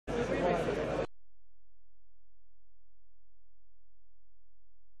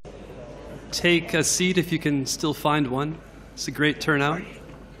take a seat if you can still find one. It's a great turnout.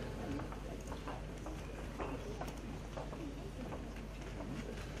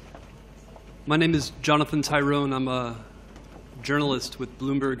 My name is Jonathan Tyrone. I'm a journalist with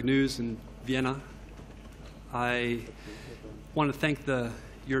Bloomberg News in Vienna. I want to thank the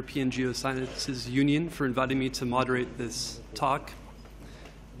European Geosciences Union for inviting me to moderate this talk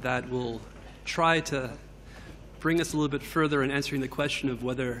that will try to bring us a little bit further in answering the question of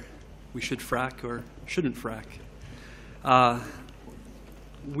whether we should frack or shouldn't frack.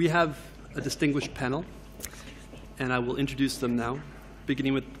 We have a distinguished panel, and I will introduce them now,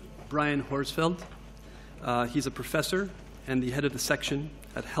 beginning with Brian Horsfeld. He's a professor and the head of the section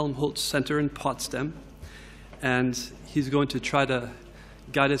at Helmholtz Center in Potsdam, and he's going to try to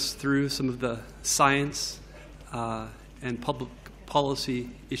guide us through some of the science and public policy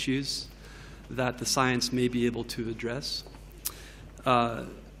issues that the science may be able to address.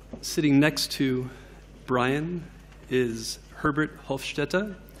 Sitting next to Brian is Herbert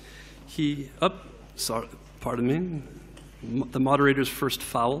Hofstetter. Pardon me, the moderator's first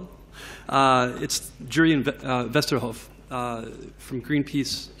foul. It's Jurien Westerhoff from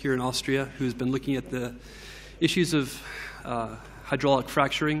Greenpeace here in Austria, who's been looking at the issues of hydraulic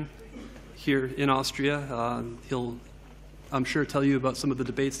fracturing here in Austria. He'll, I'm sure, tell you about some of the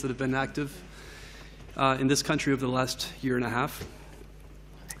debates that have been active in this country over the last year and a half.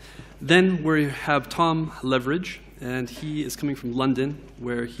 Then we have Tom Leveridge, and he is coming from London,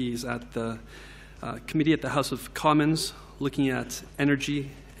 where he's at the committee at the House of Commons looking at energy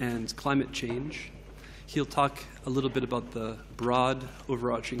and climate change. He'll talk a little bit about the broad,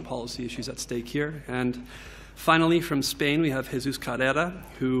 overarching policy issues at stake here. And finally, from Spain, we have Jesus Carrera,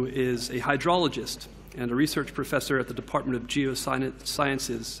 who is a hydrologist and a research professor at the Department of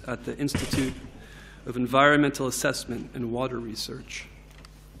Geosciences at the Institute of Environmental Assessment and Water Research.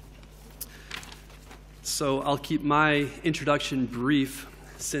 So I'll keep my introduction brief,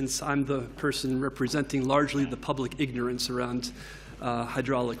 since I'm the person representing largely the public ignorance around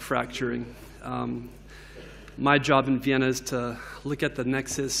hydraulic fracturing. My job in Vienna is to look at the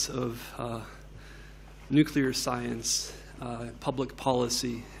nexus of nuclear science, public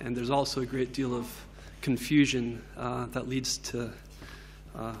policy, and there's also a great deal of confusion that leads to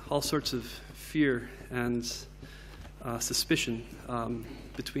all sorts of fear and suspicion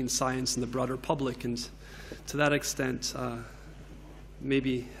between science and the broader public, and to that extent,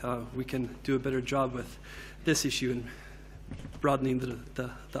 maybe we can do a better job with this issue and broadening the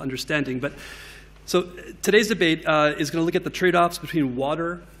understanding. But so today's debate is going to look at the trade-offs between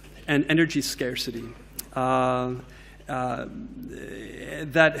water and energy scarcity that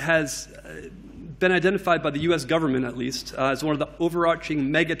has been identified by the US government, at least, as one of the overarching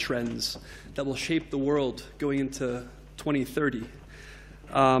megatrends that will shape the world going into 2030.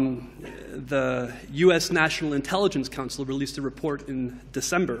 The US National Intelligence Council released a report in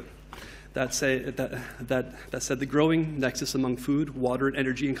December that said the growing nexus among food, water, and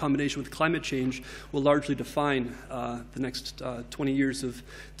energy in combination with climate change will largely define the next 20 years of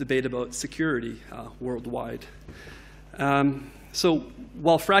debate about security worldwide. So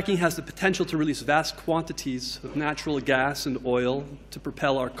while fracking has the potential to release vast quantities of natural gas and oil to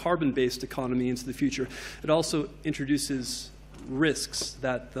propel our carbon-based economy into the future, it also introduces risks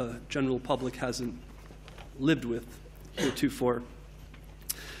that the general public hasn't lived with heretofore.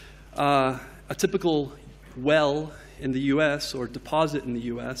 A typical well in the US or deposit in the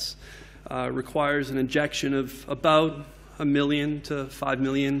US requires an injection of about 1 million to 5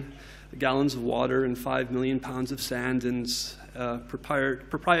 million gallons of water and 5 million pounds of sand and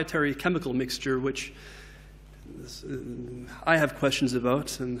proprietary chemical mixture, which I have questions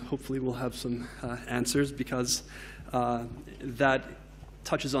about, and hopefully we'll have some answers, because that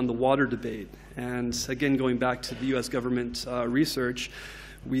touches on the water debate. And again, going back to the US government research,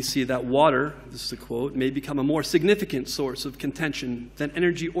 we see that water, this is a quote, may become a more significant source of contention than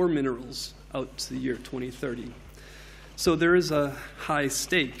energy or minerals out to the year 2030. So there is a high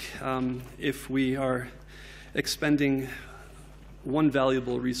stake if we are expending one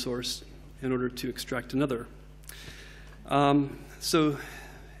valuable resource in order to extract another. So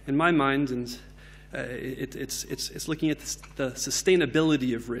in my mind, and it's looking at the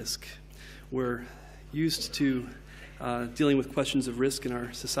sustainability of risk. We're used to dealing with questions of risk in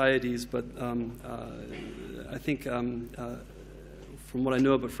our societies, but I think from what I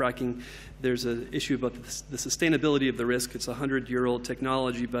know about fracking, there's an issue about the sustainability of the risk. It's a 100-year-old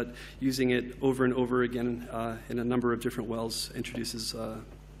technology, but using it over and over again in a number of different wells introduces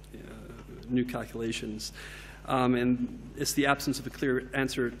new calculations. And it's the absence of a clear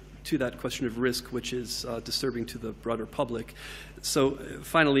answer to that question of risk, which is disturbing to the broader public. So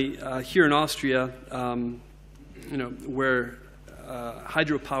finally, here in Austria, where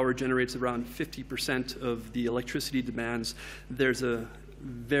hydropower generates around 50% of the electricity demands, there's a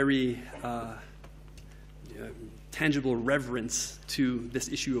very tangible reverence to this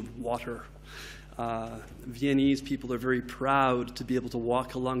issue of water. Viennese people are very proud to be able to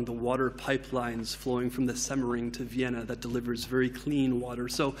walk along the water pipelines flowing from the Semmering to Vienna that delivers very clean water.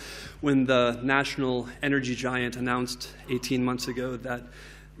 So when the national energy giant announced 18 months ago that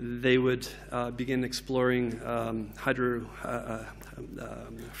they would begin exploring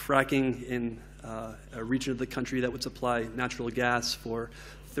fracking in a region of the country that would supply natural gas for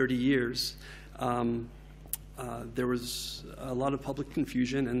 30 years, there was a lot of public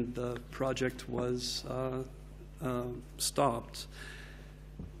confusion, and the project was stopped.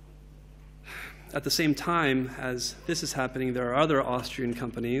 At the same time as this is happening, there are other Austrian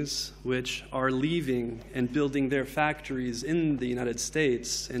companies which are leaving and building their factories in the United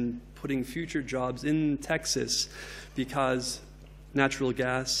States and putting future jobs in Texas because natural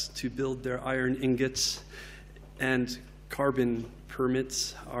gas to build their iron ingots and carbon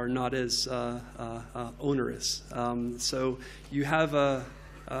permits are not as onerous. So you have a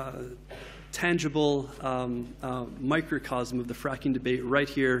tangible microcosm of the fracking debate right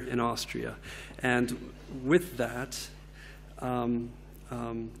here in Austria. And with that,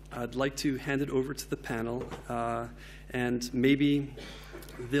 I'd like to hand it over to the panel, and maybe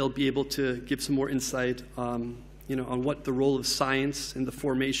they'll be able to give some more insight on what the role of science in the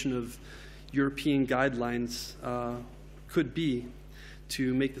formation of European guidelines could be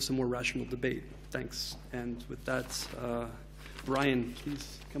to make this a more rational debate. Thanks. And with that, Brian,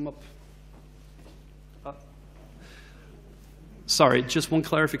 please come up. Sorry, just one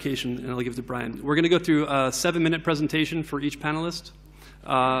clarification, and I'll give it to Brian. We're going to go through a 7-minute presentation for each panelist.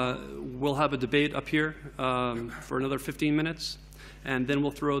 We'll have a debate up here for another 15 minutes, and then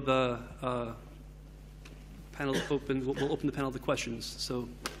we'll throw the panel open. We'll open the panel to questions. So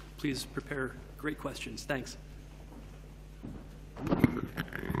please prepare great questions. Thanks.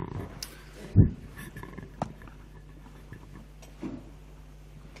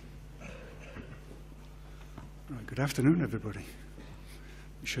 Good afternoon, everybody.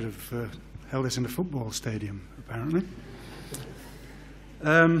 We should have held this in a football stadium, apparently.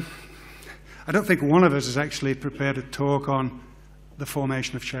 I don't think one of us is actually prepared to talk on the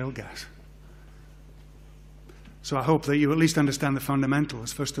formation of shale gas. So I hope that you at least understand the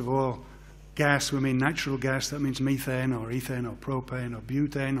fundamentals. First of all, gas, we mean natural gas. That means methane or ethane or propane or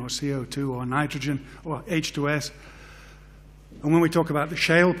butane or CO2 or nitrogen or H2S. And when we talk about the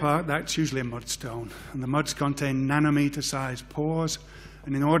shale part, that's usually a mudstone. And the muds contain nanometer-sized pores.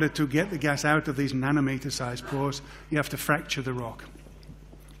 And in order to get the gas out of these nanometer-sized pores, you have to fracture the rock.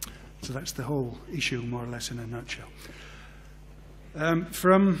 So that's the whole issue, more or less, in a nutshell.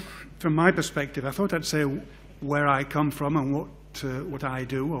 From my perspective, I thought I'd say where I come from and what I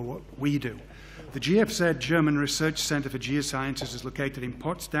do, or what we do. The GFZ, German Research Center for Geosciences, is located in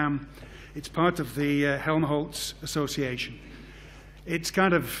Potsdam. It's part of the Helmholtz Association. It's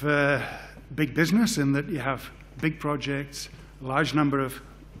kind of big business in that you have big projects, a large number of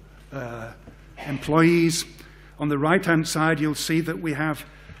employees. On the right-hand side, you'll see that we have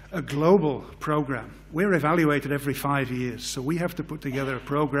a global program. We're evaluated every 5 years, so we have to put together a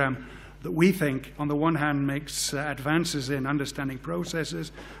program that we think, on the one hand, makes advances in understanding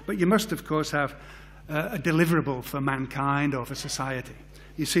processes, but you must, of course, have a deliverable for mankind or for society.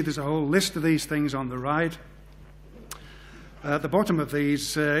 You see there's a whole list of these things on the right. At the bottom of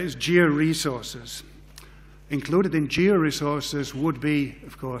these is georesources. Included in georesources would be,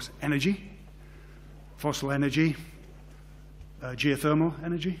 of course, energy, fossil energy, geothermal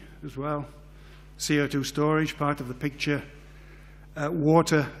energy as well, CO2 storage, part of the picture,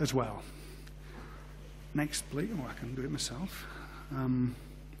 water as well. Next, please. Oh, I can do it myself.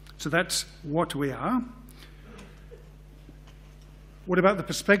 So that's what we are. What about the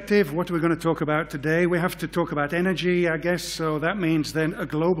perspective? What are we going to talk about today? We have to talk about energy, I guess, so that means then a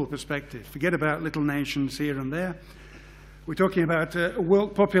global perspective. Forget about little nations here and there. We're talking about a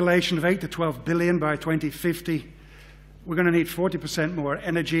world population of 8 to 12 billion by 2050. We're going to need 40% more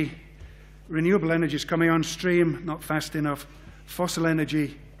energy. Renewable energy is coming on stream, not fast enough. Fossil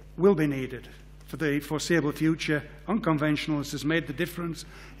energy will be needed for the foreseeable future. Unconventionals has made the difference.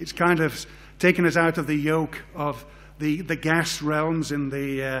 It's kind of taken us out of the yoke of the gas realms in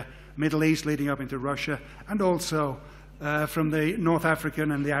the Middle East leading up into Russia, and also from the North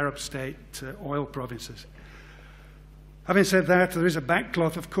African and the Arab state oil provinces. Having said that, there is a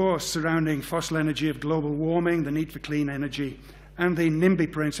backcloth, of course, surrounding fossil energy of global warming, the need for clean energy, and the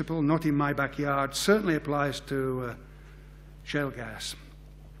NIMBY principle, not in my backyard, certainly applies to shale gas.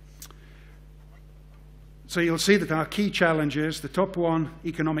 So you'll see that our key challenges, the top one,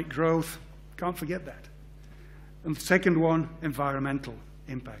 economic growth, can't forget that. And the second one, environmental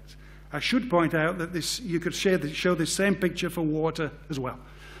impacts. I should point out that you could show this same picture for water as well.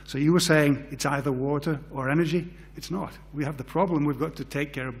 So you were saying it's either water or energy. It's not. We have the problem. We've got to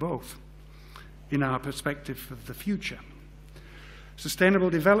take care of both in our perspective of the future. Sustainable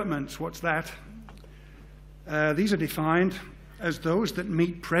development, what's that? These are defined as those that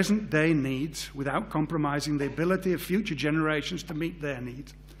meet present-day needs without compromising the ability of future generations to meet their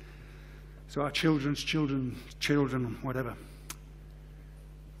needs. So our children's children, whatever.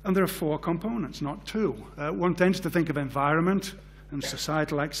 And there are 4 components, not 2. One tends to think of environment and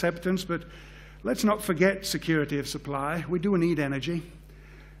societal acceptance, but let's not forget security of supply. We do need energy,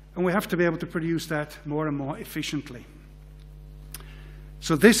 and we have to be able to produce that more and more efficiently.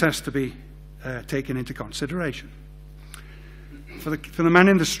 So this has to be taken into consideration. For the man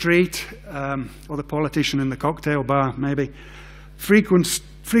in the street, or the politician in the cocktail bar, maybe,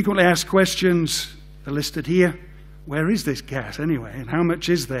 frequently asked questions are listed here. Where is this gas anyway, and how much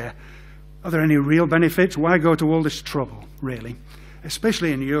is there? Are there any real benefits? Why go to all this trouble, really?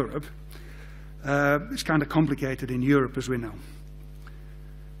 Especially in Europe. It's kind of complicated in Europe, as we know.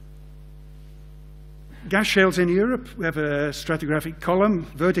 Gas shales in Europe, we have a stratigraphic column.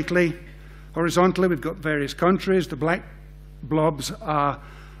 Vertically, horizontally, we've got various countries. The black blobs are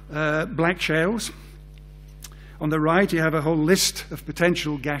black shales. On the right, you have a whole list of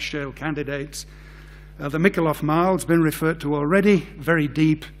potential gas shale candidates. The Mikkelshof Marl has been referred to already, very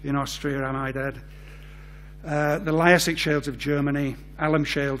deep in Austria, I might add. The Liassic shales of Germany, alum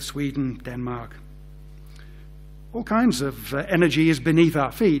shale, Sweden, Denmark. All kinds of energy is beneath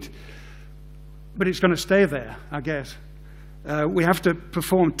our feet, but it's going to stay there, I guess. We have to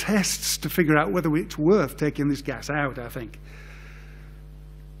perform tests to figure out whether it's worth taking this gas out, I think.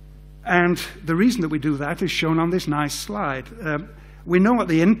 And the reason that we do that is shown on this nice slide. We know what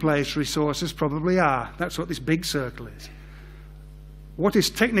the in-place resources probably are. That's what this big circle is. What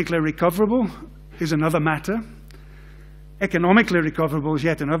is technically recoverable is another matter. Economically recoverable is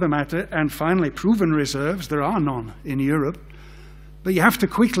yet another matter. And finally, proven reserves, there are none in Europe. But you have to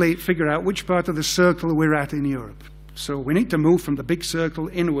quickly figure out which part of the circle we're at in Europe. So we need to move from the big circle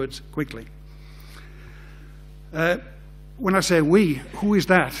inwards quickly. When I say we, who is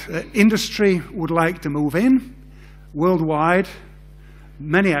that? Industry would like to move in. Worldwide,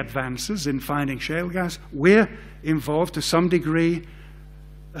 many advances in finding shale gas. We're involved to some degree.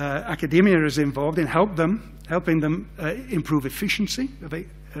 Academia is involved in helping them improve efficiency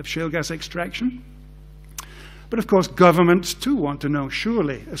of shale gas extraction. But of course, governments too want to know,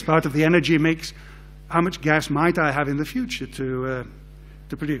 surely, as part of the energy mix, how much gas might I have in the future to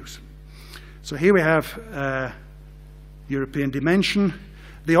produce. So here we have European dimension.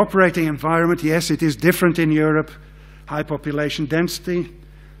 The operating environment, yes, it is different in Europe. High population density.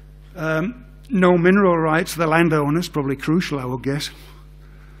 No mineral rights, the landowners, probably crucial, I would guess.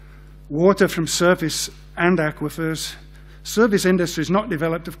 Water from surface and aquifers. Service industry is not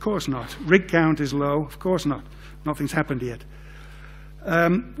developed, of course not. Rig count is low, of course not. Nothing's happened yet.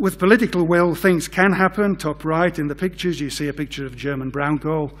 With political will, things can happen. Top right in the pictures, you see a picture of German brown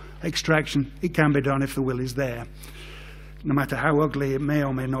coal extraction. It can be done if the will is there, no matter how ugly it may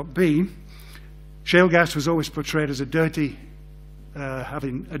or may not be. Shale gas was always portrayed as a dirty,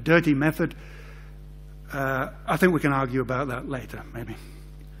 having a dirty method. I think we can argue about that later, maybe.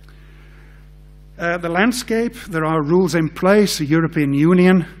 The landscape, there are rules in place. The European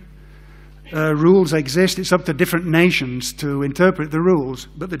Union rules exist. It's up to different nations to interpret the rules,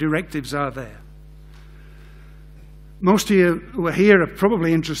 but the directives are there. Most of you who are here are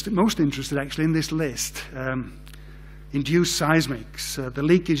probably most interested actually in this list. Induced seismics, the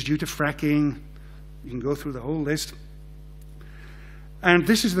leakage due to fracking. You can go through the whole list. And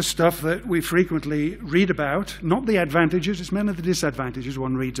this is the stuff that we frequently read about, not the advantages, it's mainly the disadvantages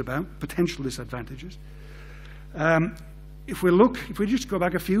one reads about, potential disadvantages. If we just go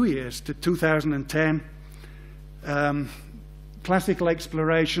back a few years to 2010, classical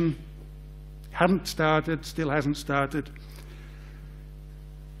exploration hadn't started, still hasn't started.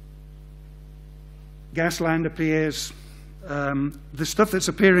 Gasland appears. The stuff that's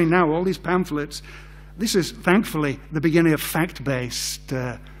appearing now, all these pamphlets, this is thankfully the beginning of fact-based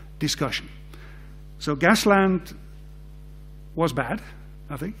discussion. So Gasland was bad,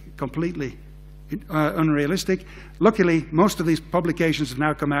 I think, completely unrealistic. Luckily, most of these publications have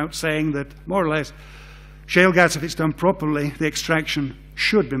now come out saying that, more or less, Shale gas, if it's done properly, the extraction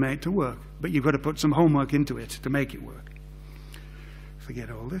should be made to work, but you've got to put some homework into it to make it work.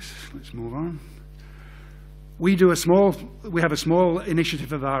 Forget all this, let's move on. We have a small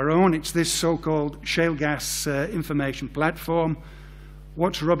initiative of our own. It's this so-called shale gas information platform.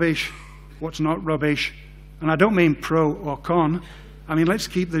 What's rubbish, what's not rubbish, and I don't mean pro or con. I mean, let's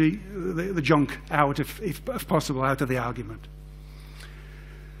keep the junk out, if possible, out of the argument.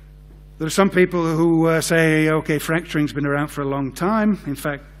 There are some people who say, okay, fracturing's been around for a long time. In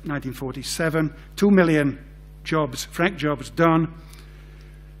fact, 1947, 2 million jobs, frack jobs done.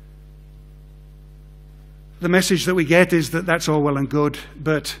 The message that we get is that that's all well and good,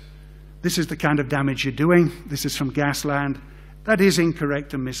 but this is the kind of damage you're doing. This is from Gasland. That is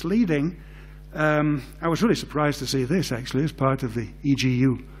incorrect and misleading. I was really surprised to see this, actually, as part of the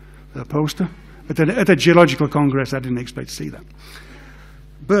EGU poster. At a geological congress, I didn't expect to see that.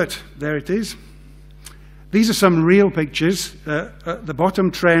 But there it is. These are some real pictures. At the bottom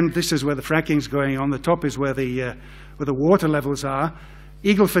trend, this is where the fracking's going on. The top is where the water levels are.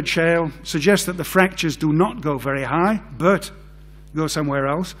 Eagleford Shale suggests that the fractures do not go very high, but go somewhere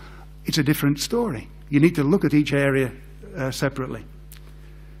else. It's a different story. You need to look at each area separately.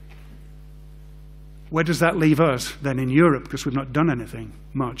 Where does that leave us then in Europe? Because we've not done anything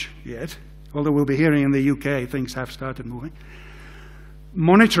much yet. Although we'll be hearing in the UK things have started moving.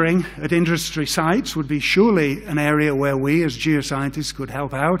 Monitoring at industry sites would be surely an area where we as geoscientists could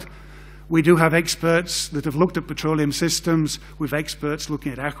help out. We do have experts that have looked at petroleum systems. We have experts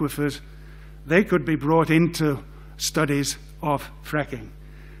looking at aquifers. They could be brought into studies of fracking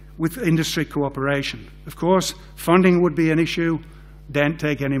with industry cooperation. Of course, funding would be an issue. Don't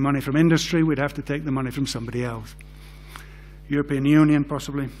take any money from industry. We'd have to take the money from somebody else. European Union,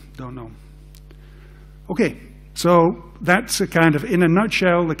 possibly. Don't know. Okay, so that's a kind of, in a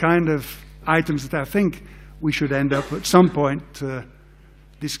nutshell, the kind of items that I think we should end up at some point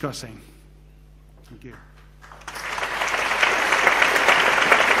discussing. Thank you.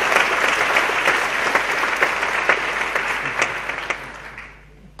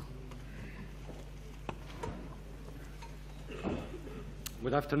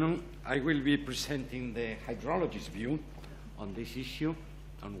 Good afternoon. I will be presenting the hydrologist's view on this issue,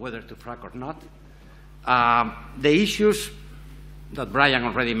 on whether to frack or not. The issues that Brian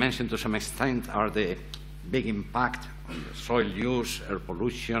already mentioned to some extent are the big impact on the soil use, air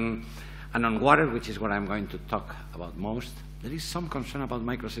pollution, and on water, which is what I'm going to talk about most. There is some concern about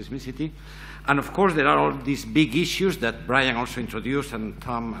microseismicity. And of course, there are all these big issues that Brian also introduced, and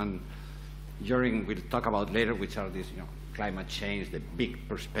Tom and Jorin will talk about later, which are these, climate change, the big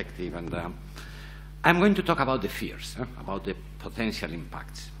perspective. And I'm going to talk about the fears, about the potential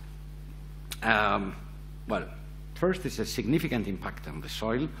impacts. Well, first, it's a significant impact on the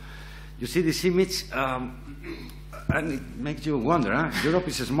soil. You see this image, and it makes you wonder, Europe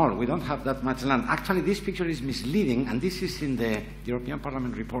is small, we don't have that much land. Actually, this picture is misleading, and this is in the European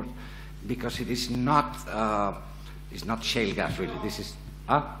Parliament report, because it is not, it's not shale gas, really. This is,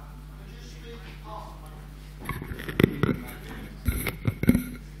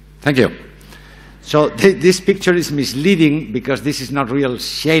 Thank you. So this picture is misleading because this is not real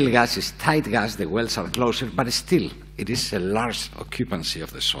shale gas, it's tight gas, the wells are closer, but still, it is a large occupancy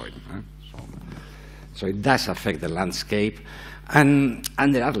of the soil. So it does affect the landscape. And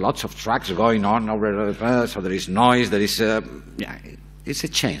there are lots of tracks going on over there, so there is noise, there is, it's a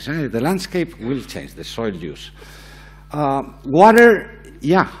change. The landscape will change, the soil use. Water,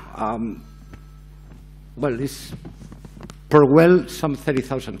 well, it's per well, some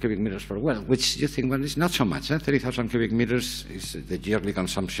 30,000 cubic meters per well, which you think, well, it's not so much. 30,000 cubic meters is the yearly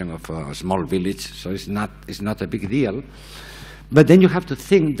consumption of a small village, so it's not a big deal. But then you have to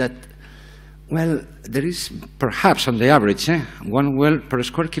think that, well, there is perhaps on the average, one well per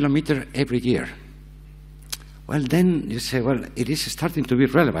square kilometer every year. Well, then you say, well, it is starting to be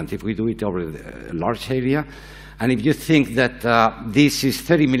relevant if we do it over a large area. And if you think that this is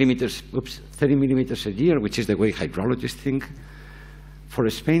 30 millimeters a year, which is the way hydrologists think, for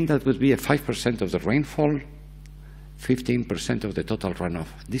Spain that would be a 5% of the rainfall, 15% of the total runoff.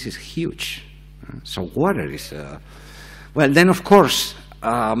 This is huge. So water is, well, then of course,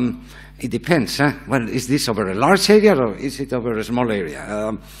 it depends. Well, is this over a large area or is it over a small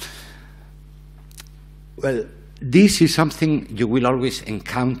area? Well, this is something you will always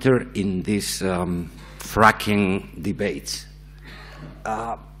encounter in this fracking debates.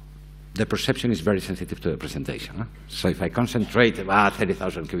 The perception is very sensitive to the presentation. So if I concentrate about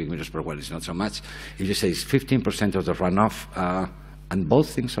 30,000 cubic meters per well, it's not so much. If you say it's 15% of the runoff, and both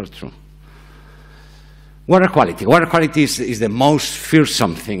things are true. Water quality. Water quality is the most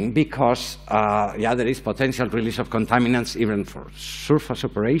fearsome thing because, yeah, there is potential release of contaminants even for surface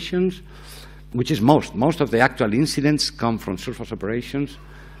operations, which is most of the actual incidents come from surface operations,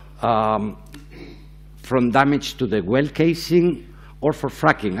 from damage to the well casing, or for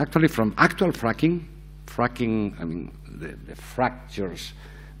fracking. Actually, from actual fracking, I mean, the fractures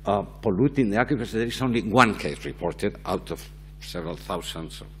polluting the aquifers, there is only one case reported out of several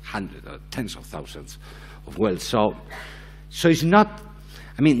thousands, or hundreds, or tens of thousands of wells. So it's not,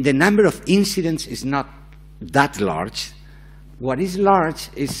 I mean, the number of incidents is not that large. What is large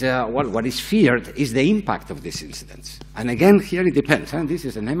is, what is feared is the impact of these incidents. And again, here it depends. This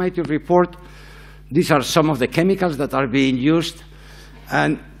is an MIT report. These are some of the chemicals that are being used.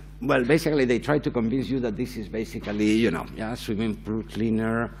 And, well, basically, they try to convince you that this is basically, you know, yeah, swimming pool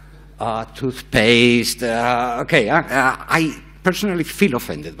cleaner, toothpaste. Okay, I personally feel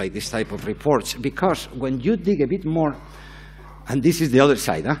offended by this type of reports because when you dig a bit more, and this is the other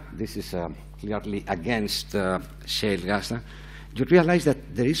side, this is clearly against shale gas, you realize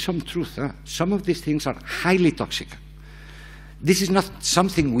that there is some truth. Some of these things are highly toxic. This is not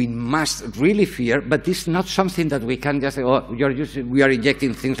something we must really fear, but this is not something that we can just say, oh, we are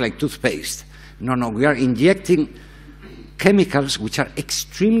injecting things like toothpaste. No, we are injecting chemicals which are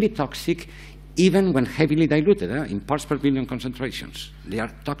extremely toxic even when heavily diluted, in parts per billion concentrations. They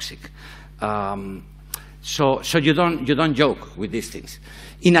are toxic. So you don't joke with these things.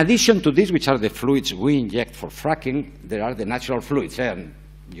 In addition to this, which are the fluids we inject for fracking, there are the natural fluids. And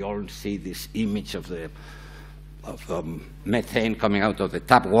you all see this image of the methane coming out of the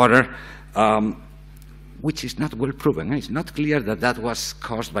tap water, which is not well proven. It's not clear that that was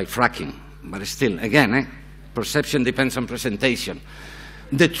caused by fracking. But still, again, perception depends on presentation.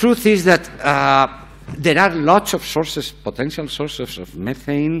 The truth is that there are lots of sources, potential sources of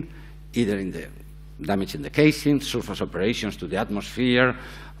methane, either in the damage in the casing, surface operations to the atmosphere.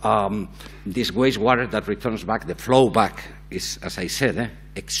 This wastewater that returns back, the flow back is, as I said,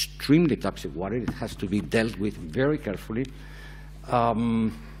 extremely toxic water. It has to be dealt with very carefully.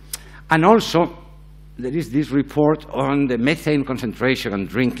 And also, there is this report on the methane concentration in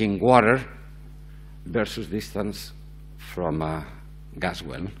drinking water versus distance from a gas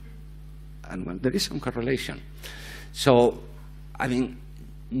well. And well, there is some correlation. So, I mean,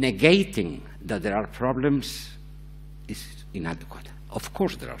 negating that there are problems is inadequate. Of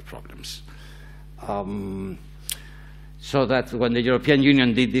course there are problems. So that when the European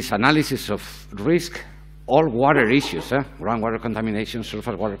Union did this analysis of risk, all water issues, groundwater contamination,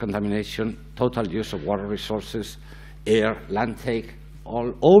 surface water contamination, total use of water resources, air, land take,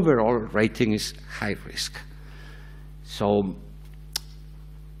 all overall rating is high risk. So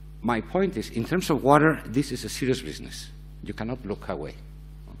my point is, in terms of water, this is a serious business. You cannot look away.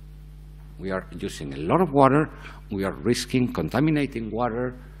 We are using a lot of water. We are risking contaminating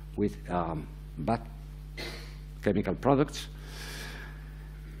water with bad chemical products.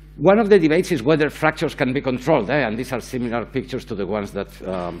 One of the debates is whether fractures can be controlled, and these are similar pictures to the ones that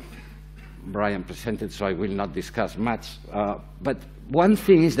Brian presented, so I will not discuss much. But one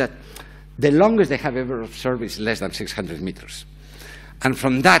thing is that the longest they have ever observed is less than 600 meters. And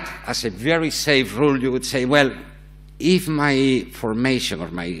from that, as a very safe rule, you would say, well, if my formation or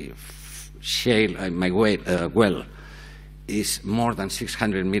my shale, my well is more than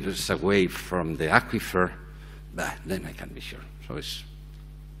 600 meters away from the aquifer, then I can be sure. So it's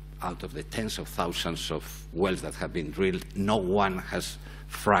out of the tens of thousands of wells that have been drilled, no one has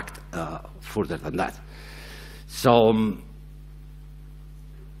fracked further than that. So,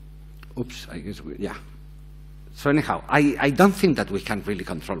 oops, I guess yeah. So anyhow, I don't think that we can really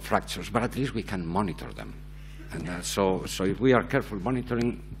control fractures, but at least we can monitor them. And so if we are careful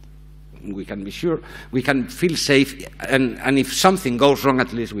monitoring, we can be sure, we can feel safe, and if something goes wrong,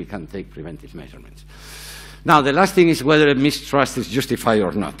 at least we can take preventive measurements. Now, the last thing is whether mistrust is justified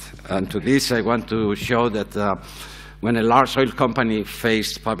or not. And to this, I want to show that when a large oil company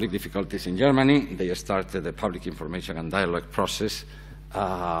faced public difficulties in Germany, they started the public information and dialogue process.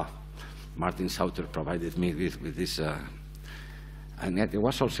 Martin Sauter provided me with this, and it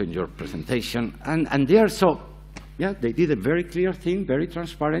was also in your presentation. And there, so, yeah, they did a very clear thing, very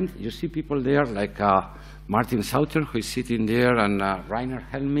transparent. You see people there like Martin Sauter, who is sitting there, and Rainer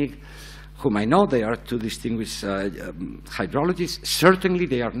Helmig, whom I know. They are two distinguished hydrologists. Certainly,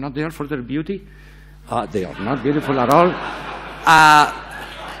 they are not there for their beauty. They are not beautiful at all.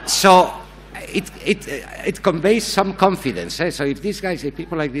 So it conveys some confidence. So if these guys, if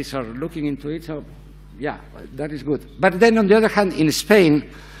people like this are looking into it, so yeah, that is good. But then on the other hand, in Spain,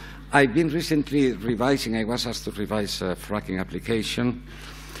 I've been recently revising, I was asked to revise a fracking application,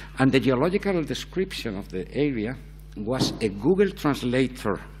 And the geological description of the area was a Google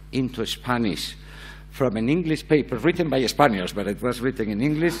translator into Spanish from an English paper written by Spaniards, but it was written in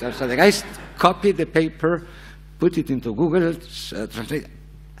English. So the guys copied the paper, put it into Google, translate.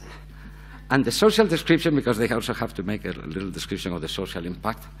 And the social description, because they also have to make a little description of the social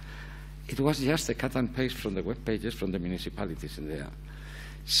impact, it was just a cut and paste from the web pages from the municipalities in there.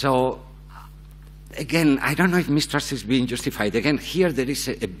 So, again, I don't know if mistrust is being justified. Again, here there is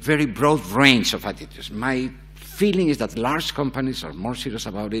a very broad range of attitudes. My feeling is that large companies are more serious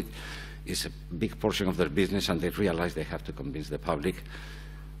about it. It's a big portion of their business, and they realize they have to convince the public.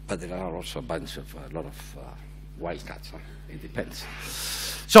 But there are also a lot of wildcats. Huh? It depends.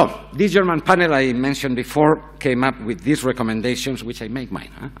 So, this German panel I mentioned before came up with these recommendations, which I make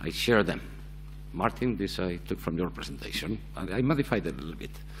mine. Huh? I share them. Martin, this I took from your presentation, and I modified it a little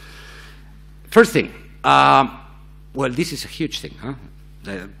bit. First thing, well, this is a huge thing, huh?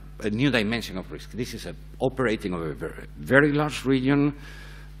 A new dimension of risk. This is operating over a very, very large region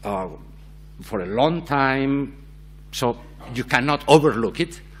for a long time, so you cannot overlook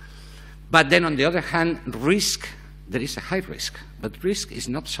it. But then, on the other hand, risk, there is a high risk, but risk is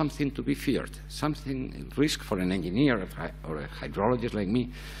not something to be feared. Risk for an engineer or a hydrologist like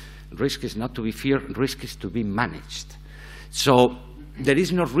me, risk is not to be feared, risk is to be managed. So there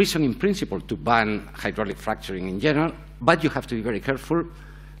is no reason in principle to ban hydraulic fracturing in general, but you have to be very careful.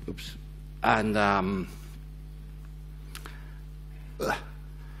 Oops. And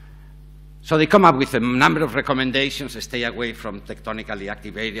so they come up with a number of recommendations: stay away from tectonically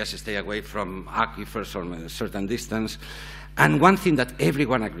active areas, stay away from aquifers from a certain distance. And one thing that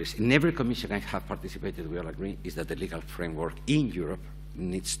everyone agrees, in every commission I have participated, we all agree, is that the legal framework in Europe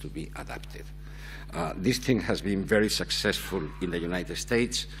needs to be adapted. This thing has been very successful in the United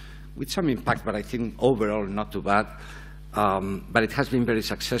States, with some impact, but I think overall not too bad. But it has been very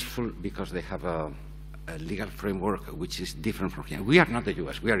successful because they have a legal framework which is different from here. We are not the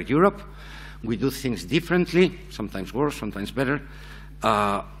US, we are Europe. We do things differently, sometimes worse, sometimes better,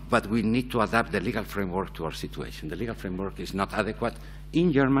 but we need to adapt the legal framework to our situation. The legal framework is not adequate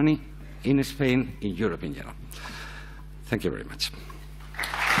in Germany, in Spain, in Europe in general. Thank you very much.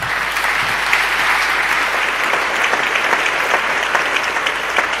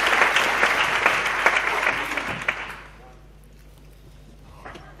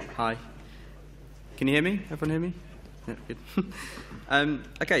 Hi. Can you hear me? Everyone hear me? Yeah, good.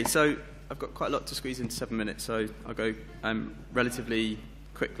 Okay, so I've got quite a lot to squeeze into 7 minutes, so I'll go relatively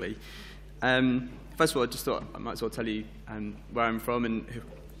quickly. First of all, I just thought I might as well tell you where I'm from and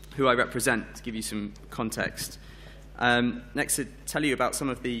who I represent, to give you some context. Next, to tell you about some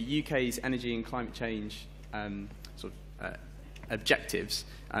of the UK's energy and climate change objectives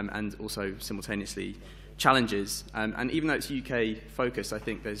and also simultaneously challenges. And even though it's UK focused, I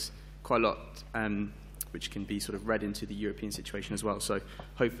think there's quite a lot which can be sort of read into the European situation as well. So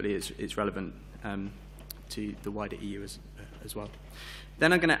hopefully it's relevant to the wider EU as well.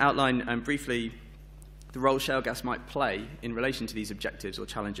 Then I'm going to outline briefly the role shale gas might play in relation to these objectives or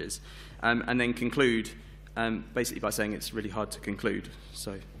challenges, and then conclude basically by saying it's really hard to conclude.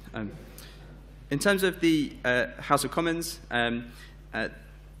 So in terms of the House of Commons,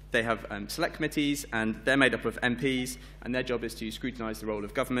 they have select committees, and they're made up of MPs, and their job is to scrutinise the role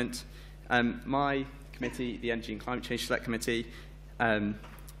of government. My committee, the Energy and Climate Change Select Committee,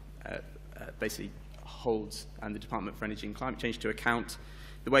 basically holds the Department for Energy and Climate Change to account.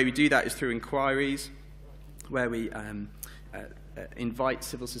 The way we do that is through inquiries, where we invite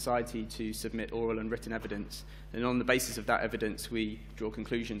civil society to submit oral and written evidence, and on the basis of that evidence we draw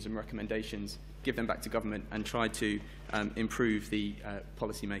conclusions and recommendations, give them back to government, and try to improve the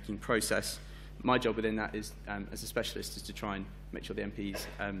policy-making process. My job within that is, as a specialist, is to try and make sure the MPs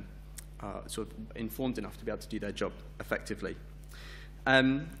are sort of informed enough to be able to do their job effectively.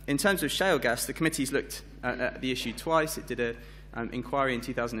 In terms of shale gas, the committee's looked at the issue twice. It did an inquiry in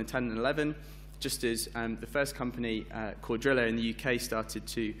 2010 and 11, just as the first company, Cordrilla in the UK, started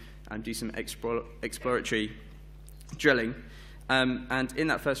to do some exploratory drilling. And in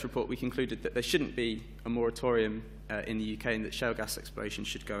that first report, we concluded that there shouldn't be a moratorium in the UK and that shale gas exploration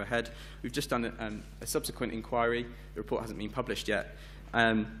should go ahead. We've just done a subsequent inquiry. The report hasn't been published yet.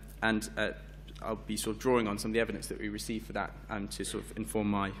 And I'll be sort of drawing on some of the evidence that we received for that to sort of inform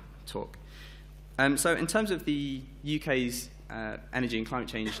my talk. So in terms of the UK's energy and climate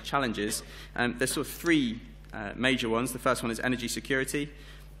change challenges, there's sort of three major ones. The first one is energy security.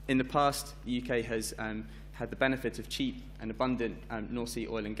 In the past, the UK has had the benefit of cheap and abundant North Sea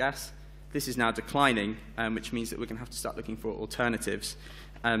oil and gas. This is now declining, which means that we're going to have to start looking for alternatives.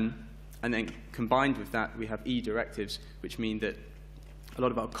 And then combined with that, we have EU directives, which mean that a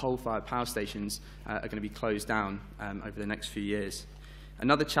lot of our coal-fired power stations are going to be closed down over the next few years.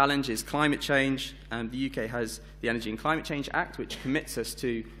 Another challenge is climate change. The UK has the Energy and Climate Change Act, which commits us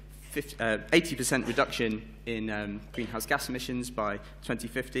to 80% reduction in greenhouse gas emissions by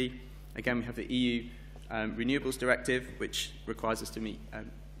 2050. Again, we have the EU Renewables Directive, which requires us to meet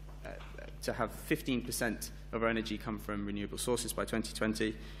to have 15% of our energy come from renewable sources by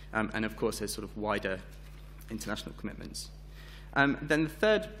 2020. And of course, there's sort of wider international commitments. Then the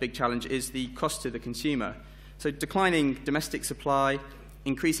third big challenge is the cost to the consumer. So declining domestic supply,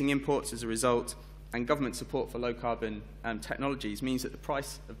 increasing imports as a result, and government support for low-carbon technologies means that the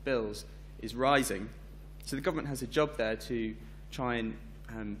price of bills is rising. So the government has a job there to try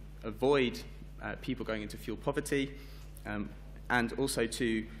and avoid people going into fuel poverty, and also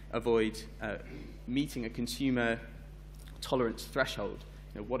to avoid meeting a consumer tolerance threshold.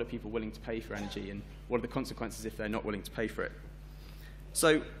 You know, what are people willing to pay for energy, and what are the consequences if they're not willing to pay for it?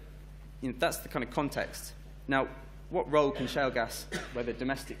 So that's the kind of context. Now, what role can shale gas, whether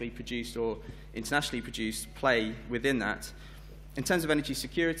domestically produced or internationally produced, play within that? In terms of energy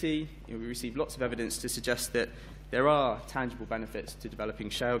security, we receive lots of evidence to suggest that there are tangible benefits to developing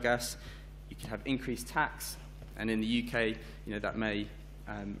shale gas. You can have increased tax, and in the UK, that may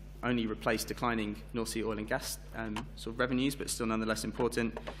only replace declining North Sea oil and gas sort of revenues, but still nonetheless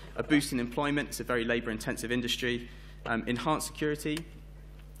important. A boost in employment, it's a very labour-intensive industry. Enhanced security,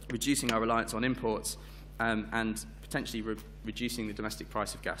 reducing our reliance on imports, and potentially reducing the domestic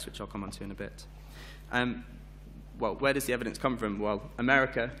price of gas, which I'll come on to in a bit. Well, where does the evidence come from? Well,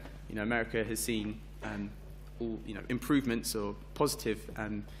 America has seen all improvements or positive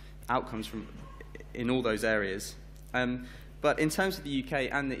outcomes in all those areas. But in terms of the UK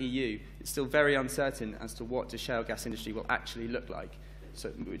and the EU, it's still very uncertain as to what the shale gas industry will actually look like,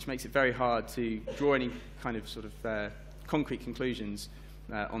 which makes it very hard to draw any kind of sort of concrete conclusions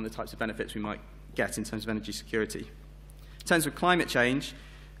on the types of benefits we might get in terms of energy security. In terms of climate change,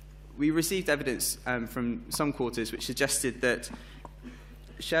 we received evidence from some quarters which suggested that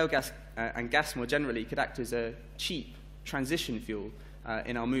shale gas and gas more generally could act as a cheap transition fuel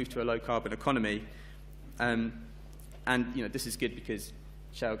in our move to a low-carbon economy. And this is good because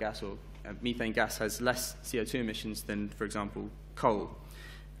shale gas or methane gas has less CO2 emissions than, for example, coal.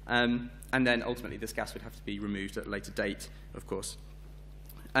 And then ultimately this gas would have to be removed at a later date, of course.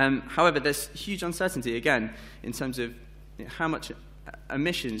 However, there's huge uncertainty, again, in terms of how much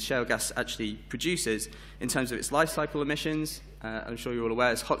emissions shale gas actually produces in terms of its life cycle emissions. I'm sure you're all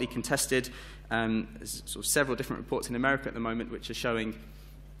aware it's hotly contested. There's sort of several different reports in America at the moment which are showing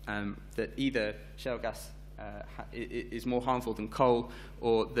that either shale gas is more harmful than coal,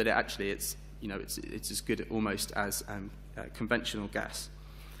 or that it's as good almost as conventional gas.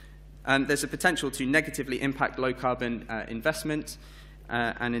 There's a potential to negatively impact low-carbon investment,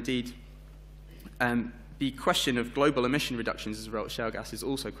 and indeed the question of global emission reductions as a result of shale gas is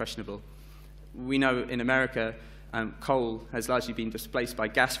also questionable. We know in America coal has largely been displaced by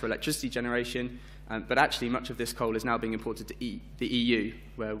gas for electricity generation, but actually much of this coal is now being imported to the EU,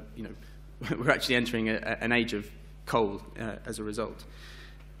 where we're actually entering an age of coal as a result.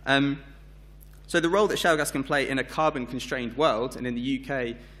 So the role that shale gas can play in a carbon-constrained world, and in the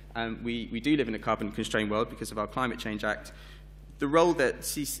UK we do live in a carbon-constrained world because of our Climate Change Act, the role that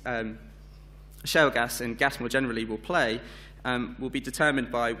shale gas and gas more generally will play will be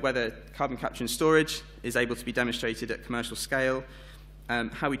determined by whether carbon capture and storage is able to be demonstrated at commercial scale,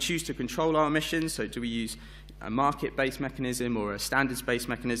 how we choose to control our emissions, so do we use a market-based mechanism or a standards-based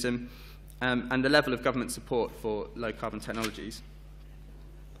mechanism, and the level of government support for low-carbon technologies.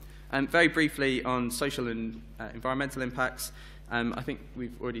 Very briefly on social and environmental impacts, I think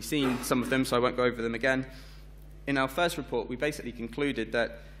we've already seen some of them, so I won't go over them again. In our first report, we basically concluded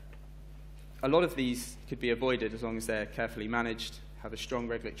that a lot of these could be avoided as long as they're carefully managed, have a strong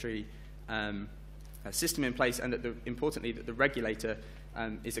regulatory system in place, and that importantly that the regulator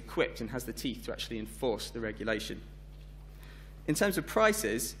is equipped and has the teeth to actually enforce the regulation. In terms of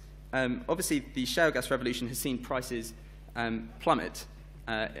prices, obviously the shale gas revolution has seen prices plummet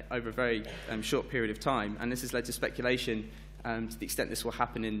over a very short period of time, and this has led to speculation to the extent this will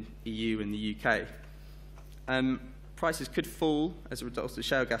happen in EU and the UK. Prices could fall as a result of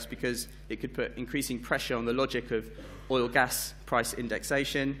shale gas because it could put increasing pressure on the logic of oil-gas price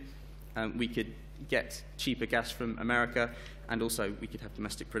indexation. We could get cheaper gas from America, and also we could have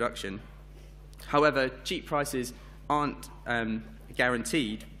domestic production. However, cheap prices aren't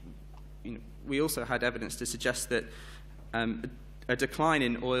guaranteed. We also had evidence to suggest that a decline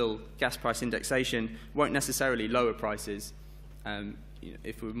in oil-gas price indexation won't necessarily lower prices.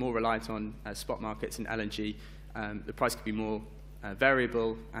 If we're more reliant on spot markets and LNG, the price could be more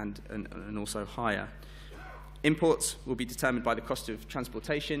variable and also higher. Imports will be determined by the cost of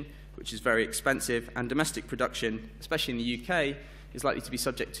transportation, which is very expensive, and domestic production, especially in the UK, is likely to be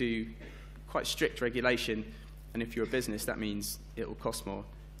subject to quite strict regulation, and if you're a business, that means it will cost more,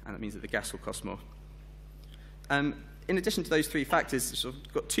 and that means that the gas will cost more. In addition to those three factors, sort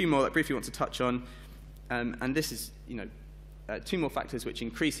of got two more that I briefly want to touch on, and this is, two more factors which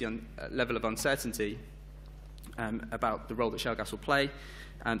increase the level of uncertainty about the role that shale gas will play.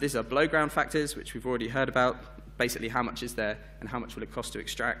 These are below-ground factors, which we've already heard about, basically how much is there and how much will it cost to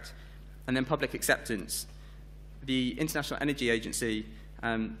extract. And then public acceptance. The International Energy Agency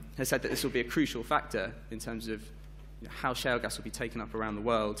has said that this will be a crucial factor in terms of how shale gas will be taken up around the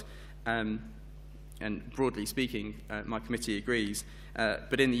world. And broadly speaking, my committee agrees.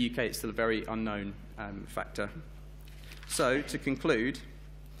 But in the UK, it's still a very unknown factor. So, to conclude,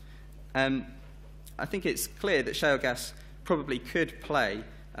 I think it's clear that shale gas probably could play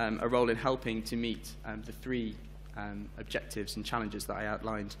a role in helping to meet the three objectives and challenges that I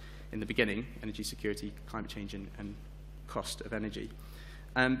outlined in the beginning: energy security, climate change, and cost of energy.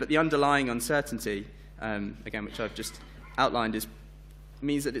 But the underlying uncertainty, again, which I've just outlined,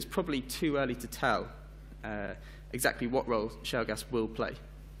 means that it's probably too early to tell exactly what role shale gas will play.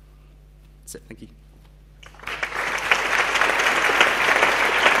 That's it. Thank you.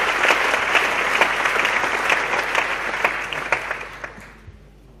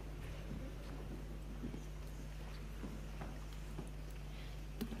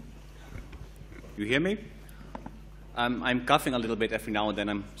 You hear me? I'm coughing a little bit every now and then.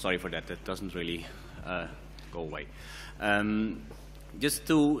 I'm sorry for that. That doesn't really go away. Just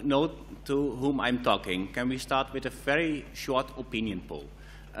to note to whom I'm talking, can we start with a very short opinion poll?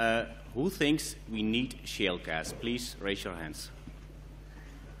 Who thinks we need shale gas? Please raise your hands.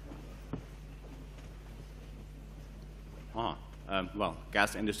 Well,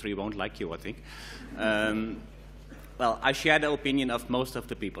 gas industry won't like you, I think. Well, I share the opinion of most of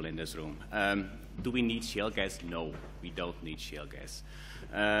the people in this room. Do we need shale gas? No, we don't need shale gas.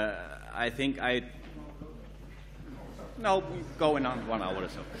 No, going on 1 hour or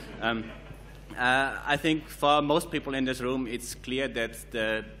so. I think for most people in this room, it's clear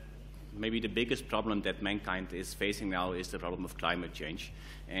that maybe the biggest problem that mankind is facing now is the problem of climate change.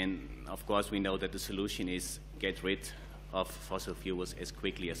 And of course, we know that the solution is get rid of fossil fuels as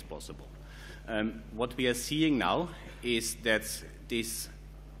quickly as possible. What we are seeing now is that this,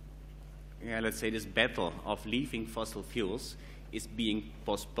 let's say, this battle of leaving fossil fuels is being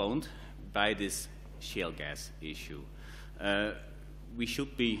postponed by this shale gas issue. We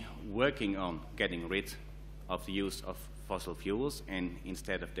should be working on getting rid of the use of fossil fuels, and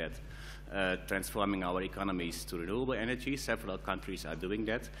instead of that, transforming our economies to renewable energy. Several countries are doing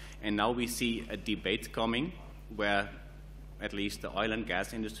that, and now we see a debate coming where at least the oil and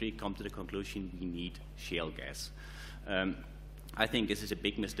gas industry come to the conclusion we need shale gas. I think this is a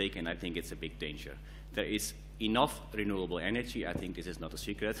big mistake, and I think it's a big danger. There is enough renewable energy. I think this is not a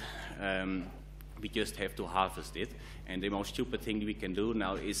secret. We just have to harvest it. And the most stupid thing we can do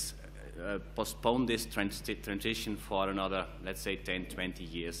now is postpone this transition for another, let's say, 10, 20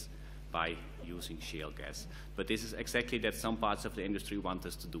 years by using shale gas. But this is exactly that some parts of the industry want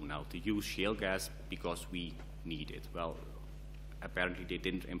us to do now, to use shale gas because we need it. Well, apparently they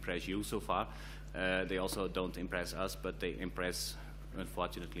didn't impress you so far. They also don't impress us, but they impress,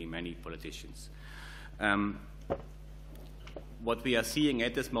 unfortunately, many politicians. What we are seeing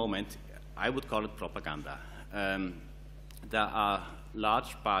at this moment, I would call it propaganda. There are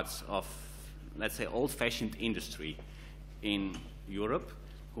large parts of, let's say, old-fashioned industry in Europe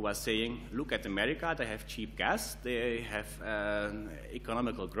who are saying, look at America, they have cheap gas, they have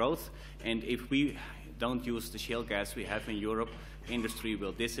economical growth, and if we don't use the shale gas we have in Europe, industry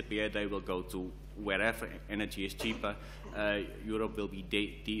will disappear, they will go to wherever energy is cheaper, Europe will be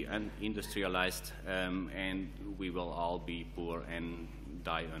de-industrialized, and we will all be poor and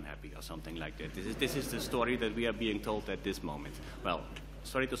die unhappy or something like that. This is the story that we are being told at this moment. Well,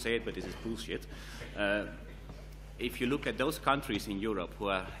 sorry to say it, but this is bullshit. If you look at those countries in Europe who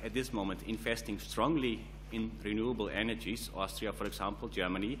are at this moment investing strongly in renewable energies, Austria, for example,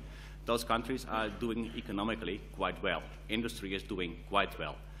 Germany, those countries are doing economically quite well. Industry is doing quite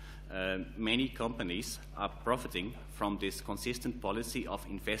well. Many companies are profiting from this consistent policy of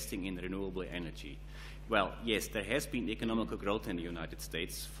investing in renewable energy. Well, yes, there has been economical growth in the United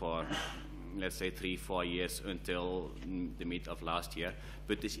States for, let's say, 3-4 years until the mid of last year.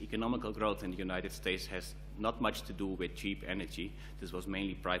 But this economical growth in the United States has not much to do with cheap energy. This was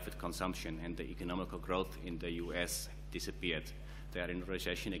mainly private consumption, and the economical growth in the US disappeared. They are in a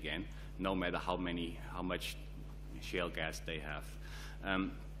recession again, no matter how much shale gas they have.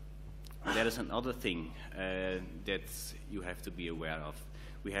 There is another thing that you have to be aware of.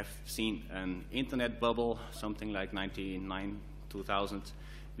 We have seen an internet bubble, something like 1999, 2000.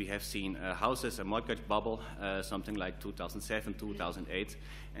 We have seen houses, a mortgage bubble, something like 2007, 2008.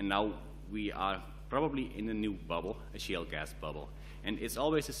 And now we are probably in a new bubble, a shale gas bubble. And it's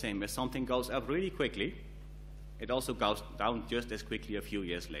always the same. If something goes up really quickly, it also goes down just as quickly a few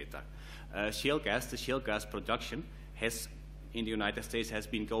years later. Shale gas, the shale gas production has, in the United States, has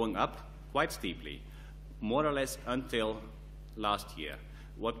been going up quite steeply, more or less until last year.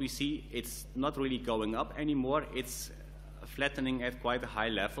 What we see, it's not really going up anymore. It's flattening at quite a high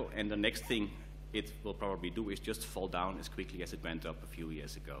level, and the next thing it will probably do is just fall down as quickly as it went up a few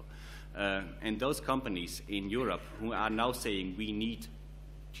years ago. And those companies in Europe who are now saying we need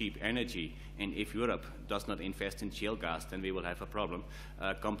cheap energy, and if Europe does not invest in shale gas, then we will have a problem.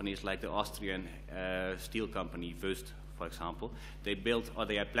 Companies like the Austrian steel company Voest, for example, they built, or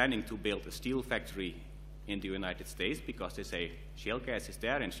they are planning to build, a steel factory in the United States because they say shale gas is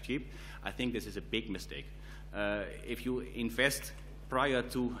there and it's cheap. I think this is a big mistake. If you invest prior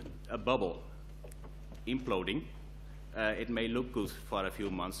to a bubble imploding, it may look good for a few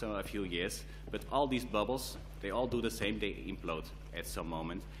months or a few years, but all these bubbles, they all do the same, they implode at some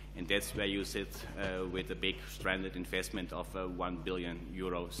moment, and that's where you sit with a big stranded investment of a €1 billion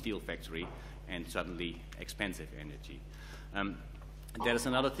steel factory and suddenly expensive energy. There's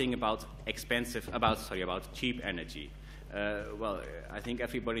another thing about about cheap energy. Well, I think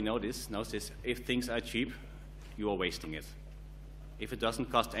everybody knows this. If things are cheap, you are wasting it. If it doesn't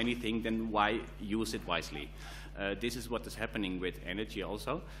cost anything, then why use it wisely? This is what is happening with energy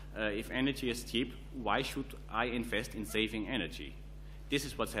also. If energy is cheap, why should I invest in saving energy? This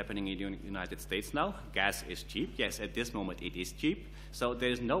is what's happening in the United States now. Gas is cheap. Yes, at this moment it is cheap. So there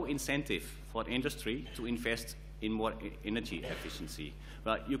is no incentive for industry to invest in more energy efficiency.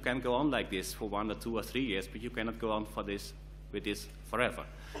 Well, you can go on like this for 1 or 2 or 3 years, but you cannot go on with this forever.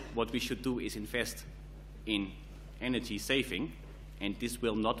 What we should do is invest in energy saving, and this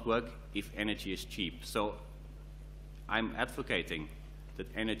will not work if energy is cheap. So I'm advocating that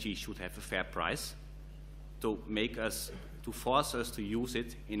energy should have a fair price to force us to use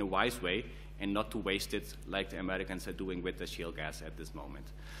it in a wise way and not to waste it like the Americans are doing with the shale gas at this moment.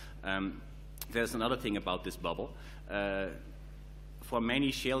 There's another thing about this bubble. For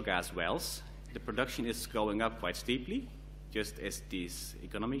many shale gas wells, the production is going up quite steeply, just as this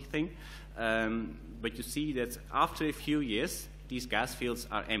economic thing. But you see that after a few years, these gas fields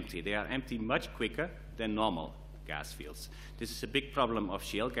are empty. They are empty much quicker than normal gas fields. This is a big problem of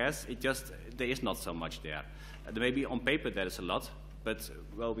shale gas. There is not so much there. Maybe on paper there is a lot, but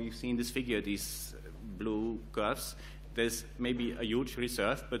well, we've seen this figure, these blue curves. There's maybe a huge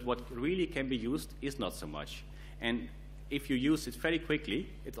reserve, but what really can be used is not so much. And if you use it very quickly,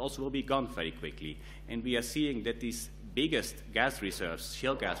 it also will be gone very quickly. And we are seeing that these biggest gas reserves,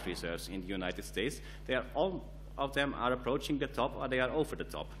 shale gas reserves in the United States, all of them are approaching the top or they are over the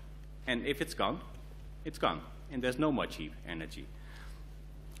top. And if it's gone, it's gone. And there's no more cheap energy.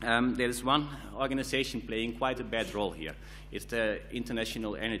 There is one organization playing quite a bad role here. It's the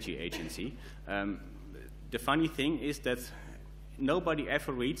International Energy Agency. The funny thing is that nobody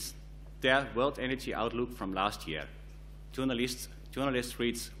ever reads their World Energy Outlook from last year. Journalists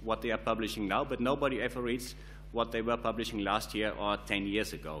read what they are publishing now, but nobody ever reads what they were publishing last year or 10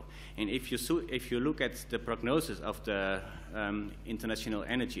 years ago. And if you look at the prognosis of the International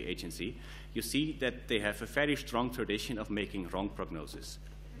Energy Agency, you see that they have a very strong tradition of making wrong prognosis.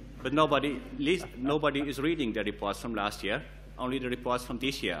 But nobody is reading the reports from last year. Only the reports from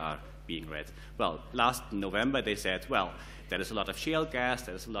this year are being read. Well, last November they said, well, there is a lot of shale gas,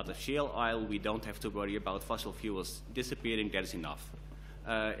 there is a lot of shale oil, we don't have to worry about fossil fuels disappearing, that is enough.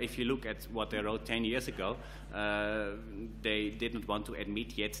 If you look at what they wrote 10 years ago, they didn't want to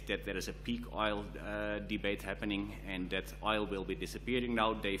admit yet that there is a peak oil debate happening and that oil will be disappearing.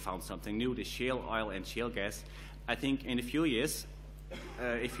 Now they found something new, the shale oil and shale gas. I think in a few years,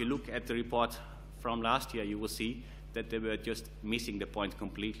 if you look at the report from last year, you will see that they were just missing the point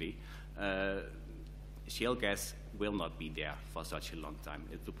completely. Shale gas will not be there for such a long time.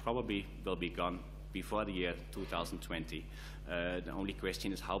 It probably will be gone before the year 2020. The only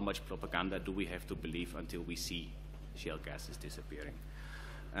question is how much propaganda do we have to believe until we see shale gas is disappearing.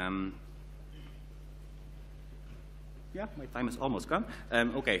 Yeah, my time is almost gone.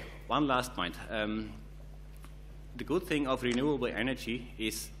 Okay, one last point. The good thing of renewable energy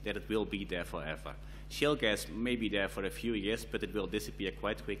is that it will be there forever. Shale gas may be there for a few years, but it will disappear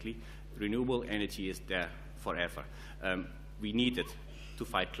quite quickly. Renewable energy is there forever. We need it to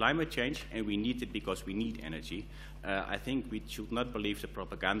fight climate change, and we need it because we need energy. I think we should not believe the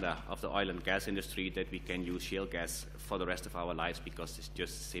propaganda of the oil and gas industry that we can use shale gas for the rest of our lives, because this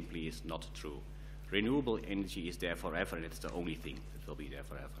just simply is not true. Renewable energy is there forever, and it's the only thing that will be there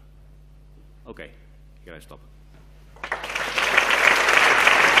forever. Okay, here I stop.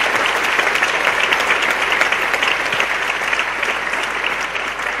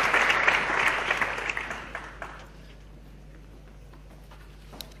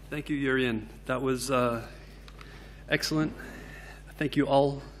 Thank you, Jurjen. That was excellent. Thank you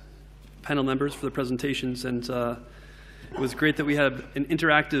all panel members for the presentations, and it was great that we had an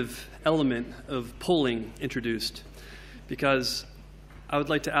interactive element of polling introduced, because I would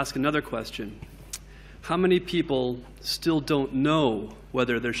like to ask another question. How many people still don't know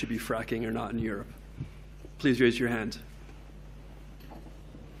whether there should be fracking or not in Europe? Please raise your hand.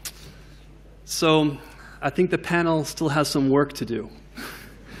 So I think the panel still has some work to do.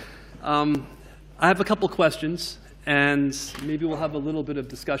 I have a couple questions, and maybe we'll have a little bit of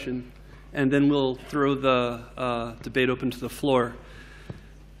discussion, and then we'll throw the debate open to the floor.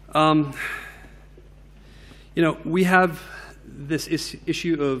 You know, we have this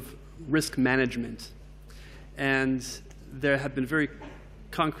issue of risk management, and there have been very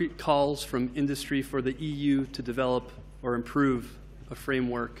concrete calls from industry for the EU to develop or improve a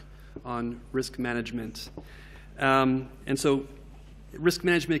framework on risk management. And so risk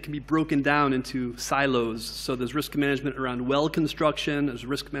management can be broken down into silos. So there's risk management around well construction, there's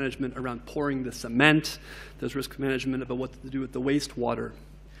risk management around pouring the cement, there's risk management about what to do with the wastewater.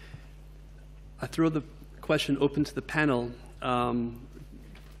 I throw the question open to the panel. How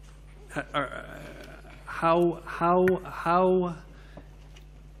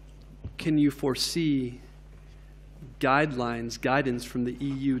can you foresee guidance from the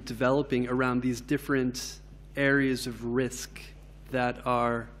EU developing around these different areas of risk that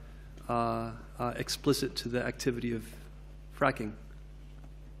are explicit to the activity of fracking?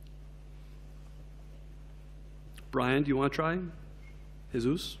 Brian, do you want to try?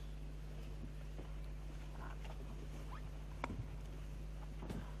 Jesus?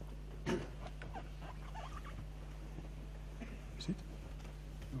 Is it?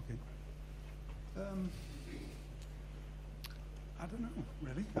 Okay. I don't know,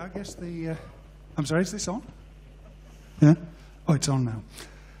 really. I guess the... I'm sorry, is this on? Yeah? Oh, it's on now.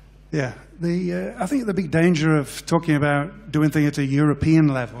 Yeah. I think the big danger of talking about doing things at a European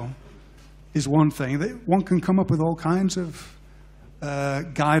level is one thing. That one can come up with all kinds of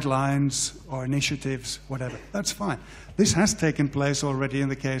guidelines or initiatives, whatever. That's fine. This has taken place already in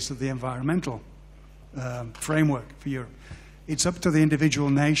the case of the environmental framework for Europe. It's up to the individual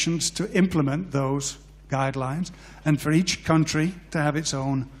nations to implement those guidelines, and for each country to have its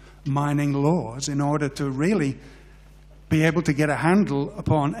own mining laws in order to really be able to get a handle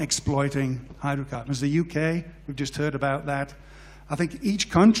upon exploiting hydrocarbons. The UK, we've just heard about that. I think each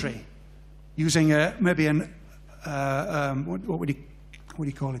country using maybe an, what would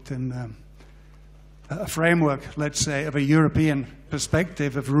you call it, a framework, let's say, of a European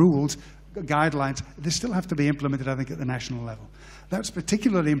perspective of rules, guidelines, they still have to be implemented, I think, at the national level. That's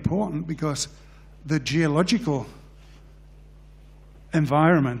particularly important because the geological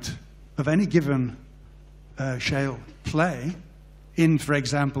environment of any given shale play, in, for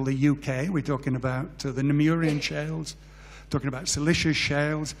example, the UK, we're talking about the Namurian shales, talking about silicious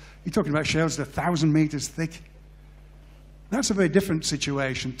shales, you're talking about shales that are 1,000 meters thick. That's a very different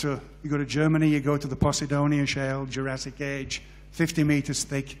situation to, you go to Germany, you go to the Posidonia shale, Jurassic Age, 50 meters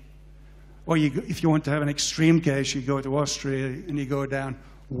thick. Or if you want to have an extreme case, you go to Austria and you go down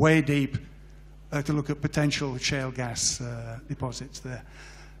way deep to look at potential shale gas deposits there.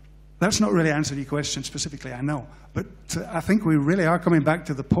 That's not really answered your question specifically, I know. But I think we really are coming back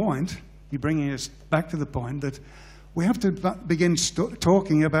to the point, you're bringing us back to the point that we have to begin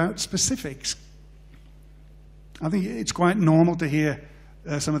talking about specifics. I think it's quite normal to hear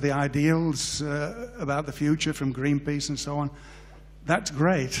some of the ideals about the future from Greenpeace and so on. That's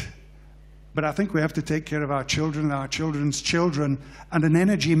great. But I think we have to take care of our children and our children's children, and an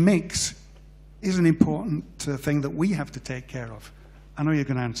energy mix is an important thing that we have to take care of. I know you're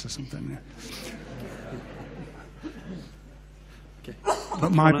going to answer something there. Okay.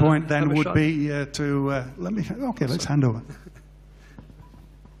 But my point then would be to let me. Okay, let's hand over.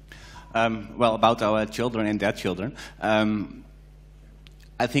 Well, about our children and their children,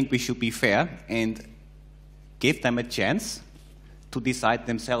 I think we should be fair and give them a chance to decide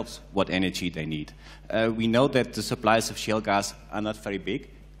themselves what energy they need. We know that the supplies of shale gas are not very big.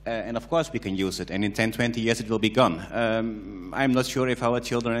 And of course we can use it, and in 10, 20 years it will be gone. I'm not sure if our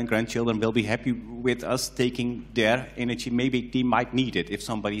children and grandchildren will be happy with us taking their energy. Maybe they might need it. If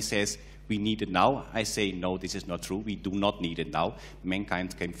somebody says, we need it now, I say, no, this is not true. We do not need it now.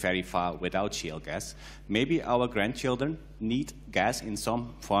 Mankind came very far without shale gas. Maybe our grandchildren need gas in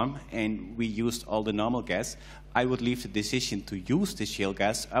some form, and we used all the normal gas. I would leave the decision to use the shale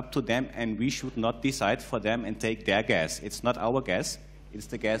gas up to them, and we should not decide for them and take their gas. It's not our gas. It's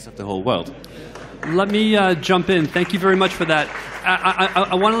the gas of the whole world. Let me jump in. Thank you very much for that.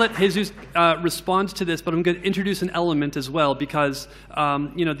 I want to let Jesus respond to this, but I'm going to introduce an element as well, because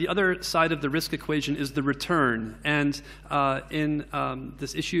the other side of the risk equation is the return. And in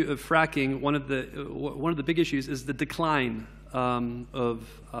this issue of fracking, one of the big issues is the decline of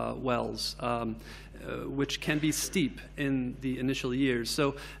wells, which can be steep in the initial years.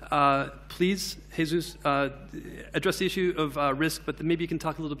 So please, Jesus, address the issue of risk, but maybe you can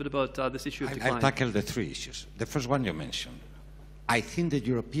talk a little bit about this issue of decline. I'll tackle the three issues. The first one you mentioned. I think the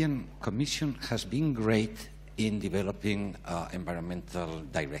European Commission has been great in developing environmental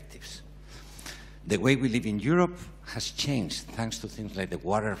directives. The way we live in Europe has changed thanks to things like the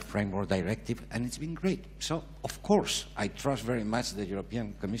Water Framework Directive, and it's been great. So, of course, I trust very much the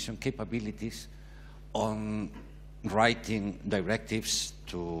European Commission capabilities on writing directives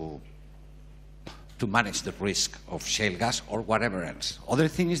to manage the risk of shale gas or whatever else. Other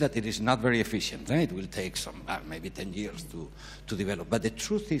thing is that it is not very efficient. It will take some, maybe 10 years to develop. But the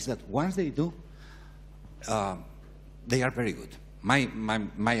truth is that once they do, they are very good.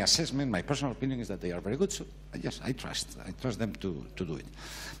 My assessment, my personal opinion is that they are very good. So yes, I trust them to do it.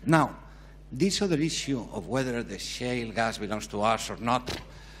 Now, this other issue of whether the shale gas belongs to us or not,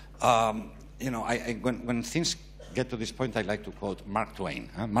 when things get to this point, I like to quote Mark Twain.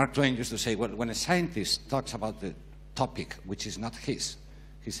 Mark Twain used to say, well, when a scientist talks about the topic which is not his,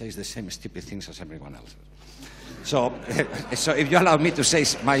 he says the same stupid things as everyone else. So, so if you allow me to say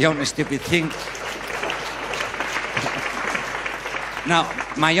my own stupid thing. Now,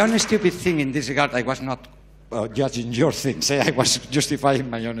 my own stupid thing in this regard, I was not judging your things. I was justifying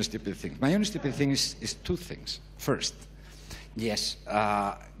my own stupid thing. My own stupid thing is two things. First, yes,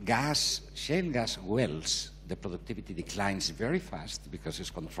 shale gas wells, the productivity declines very fast because it's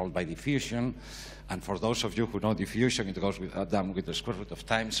controlled by diffusion. And for those of you who know diffusion, it goes down with the square root of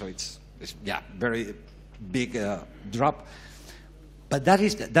time, so it's very big drop. But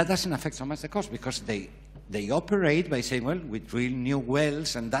that doesn't affect so much the cost because they operate by saying, well, we drill new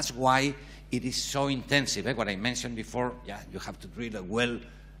wells, and that's why it is so intensive. What I mentioned before, you have to drill a well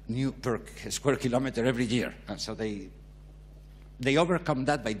new per square kilometer every year. And so they overcome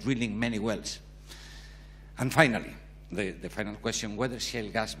that by drilling many wells. And finally, the final question, whether shale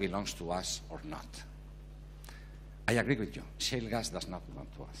gas belongs to us or not. I agree with you. Shale gas does not belong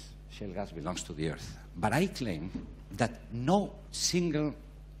to us. Shale gas belongs to the earth. But I claim that no single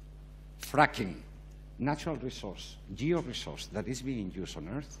fracking natural resource, geo-resource that is being used on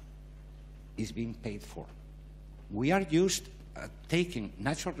Earth is being paid for. We are used taking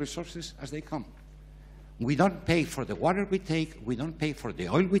natural resources as they come. We don't pay for the water we take, we don't pay for the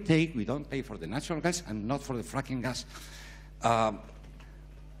oil we take, we don't pay for the natural gas, and not for the fracking gas.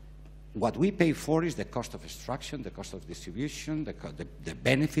 What we pay for is the cost of extraction, the cost of distribution, the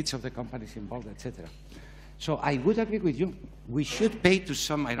benefits of the companies involved, etc. So I would agree with you. We should pay to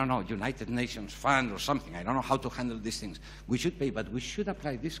some, I don't know, United Nations fund or something. I don't know how to handle these things. We should pay, but we should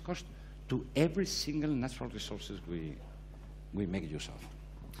apply this cost to every single natural resources we make use of.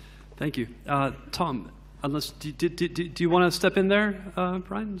 Thank you. Tom, unless, do you want to step in there,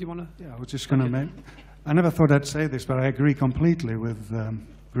 Brian? Do you want to? Yeah, I was just going to make, I never thought I'd say this, but I agree completely with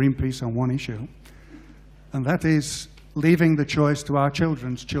Greenpeace on one issue, and that is leaving the choice to our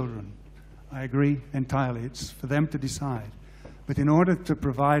children's children. I agree entirely. It's for them to decide. But in order to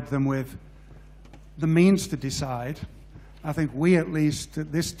provide them with the means to decide, I think we, at least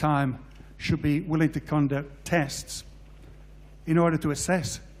at this time, should be willing to conduct tests in order to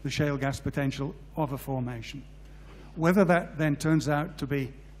assess the shale gas potential of a formation. Whether that then turns out to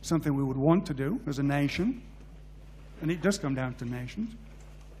be something we would want to do as a nation, and it does come down to nations,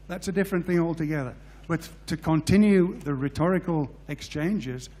 that's a different thing altogether. But to continue the rhetorical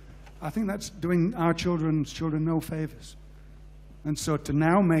exchanges, I think that's doing our children's children no favors. And so to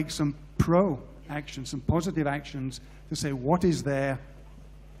now make some pro-action, some positive actions to say what is there,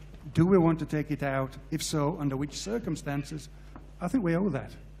 do we want to take it out? If so, under which circumstances? I think we owe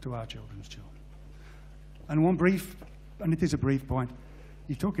that to our children's children. And one brief, and it is a brief point,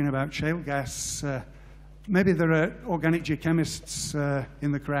 you're talking about shale gas. Maybe there are organic geochemists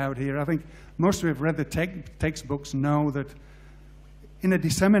in the crowd here. I think most who have read the textbooks know that in a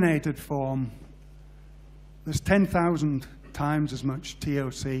disseminated form, there's 10,000 times as much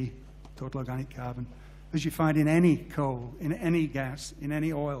TOC, total organic carbon, as you find in any coal, in any gas, in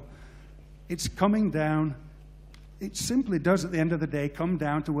any oil. It's coming down. It simply does, at the end of the day, come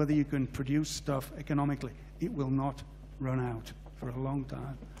down to whether you can produce stuff economically. It will not run out for a long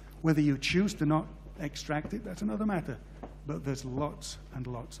time. Whether you choose to not extract it, that's another matter. But there's lots and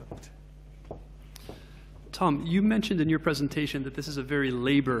lots of it. Tom, you mentioned in your presentation that this is a very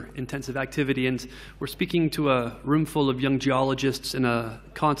labor-intensive activity, and we're speaking to a room full of young geologists in a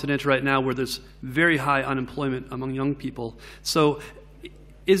continent right now where there's very high unemployment among young people. So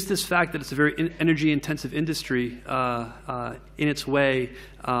is this fact that it's a very energy-intensive industry in its way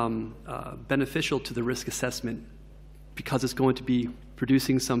beneficial to the risk assessment because it's going to be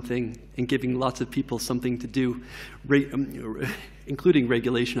producing something and giving lots of people something to do, including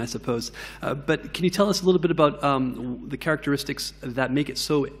regulation, I suppose. But can you tell us a little bit about the characteristics that make it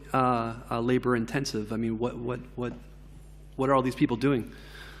so labor-intensive? I mean, what are all these people doing?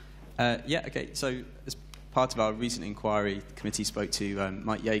 Yeah, okay. So as part of our recent inquiry, the committee spoke to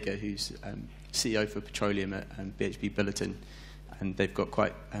Mike Yeager, who's CEO for Petroleum at BHP Billiton, and they've got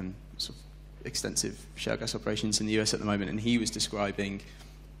quite sort of extensive shale gas operations in the US at the moment, and he was describing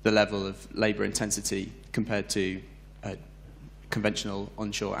the level of labour intensity compared to conventional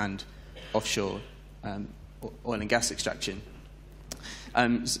onshore and offshore oil and gas extraction.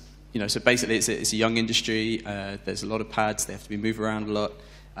 You know, so basically it's a young industry, there's a lot of pads, they have to be moved around a lot,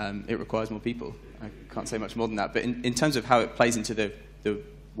 it requires more people. I can't say much more than that, but in terms of how it plays into the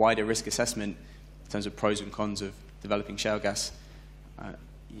wider risk assessment, in terms of pros and cons of developing shale gas,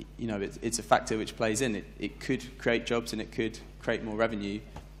 you know, it's a factor which plays in. It could create jobs and it could create more revenue,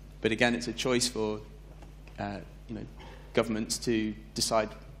 but again, it's a choice for you know, governments to decide,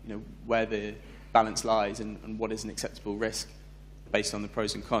 you know, where the balance lies and what is an acceptable risk based on the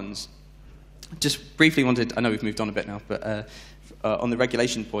pros and cons. Just briefly wanted, I know we've moved on a bit now, but on the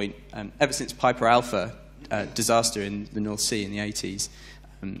regulation point, ever since Piper Alpha disaster in the North Sea in the 80s,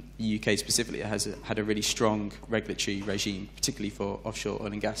 the UK specifically has had a really strong regulatory regime, particularly for offshore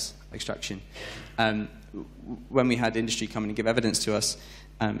oil and gas extraction. When we had industry come in and give evidence to us,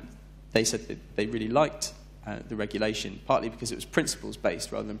 they said that they really liked the regulation, partly because it was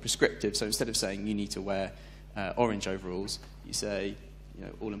principles-based rather than prescriptive. So instead of saying you need to wear orange overalls, you say, you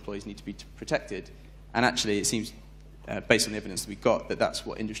know, all employees need to be protected. And actually, it seems, based on the evidence that we got, that that's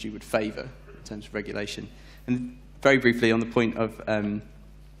what industry would favour in terms of regulation. And very briefly, on the point of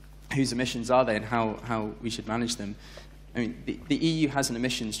whose emissions are they and how we should manage them. I mean, the EU has an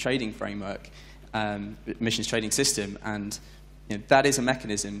emissions trading framework, emissions trading system, and you know, that is a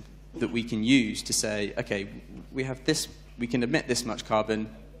mechanism that we can use to say, okay, we have this, we can emit this much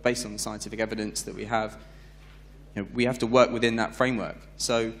carbon based on the scientific evidence that we have. You know, we have to work within that framework.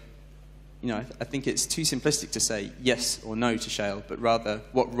 So, you know, I think it's too simplistic to say yes or no to shale, but rather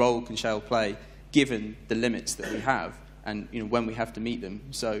what role can shale play given the limits that we have and, you know, when we have to meet them.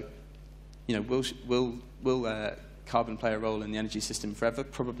 So, you know, will carbon play a role in the energy system forever?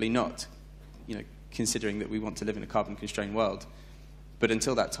 Probably not, you know, considering that we want to live in a carbon-constrained world. But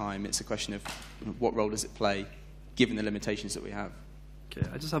until that time, it's a question of, you know, what role does it play given the limitations that we have. Okay,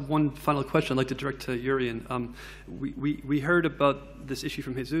 I just have one final question I'd like to direct to Jurien. We heard about this issue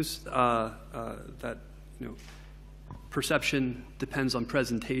from Jesus that, you know, perception depends on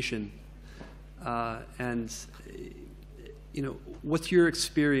presentation, and you know, what's your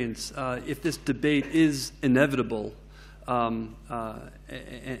experience if this debate is inevitable, and the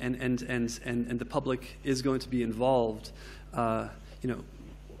public is going to be involved? You know,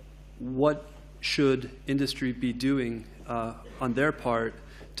 what should industry be doing on their part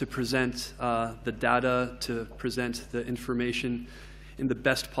to present the data, to present the information in the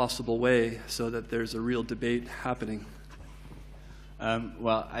best possible way so that there's a real debate happening?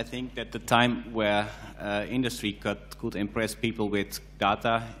 Well, I think that the time where industry could impress people with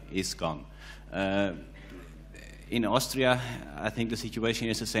data is gone. In Austria, I think the situation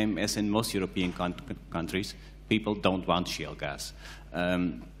is the same as in most European countries. People don't want shale gas.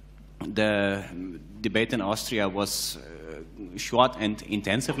 The debate in Austria was short and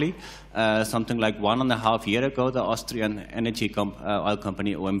intensively. Something like 1.5 years ago, the Austrian energy oil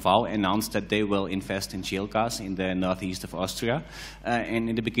company OMV announced that they will invest in shale gas in the northeast of Austria. And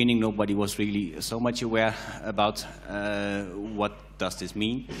in the beginning, nobody was really so much aware about what does this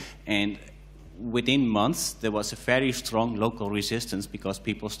mean. And within months, there was a very strong local resistance because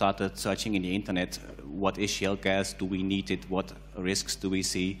people started searching in the internet, what is shale gas? Do we need it? What risks do we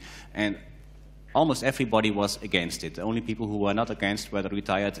see? And almost everybody was against it. The only people who were not against were the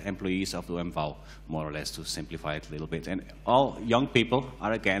retired employees of the OMV, more or less, to simplify it a little bit. And all young people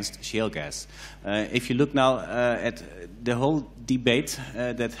are against shale gas. If you look now at the whole debate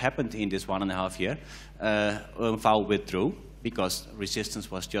that happened in this 1.5 year, OMV withdrew because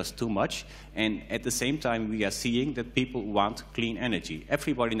resistance was just too much. And at the same time, we are seeing that people want clean energy.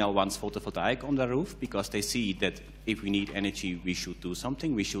 Everybody now wants photovoltaic on their roof because they see that if we need energy, we should do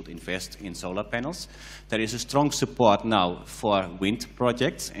something. We should invest in solar panels. There is a strong support now for wind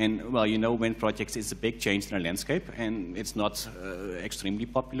projects. And, well, you know, wind projects is a big change in the landscape, and it's not extremely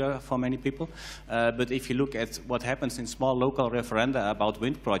popular for many people. But if you look at what happens in small local referenda about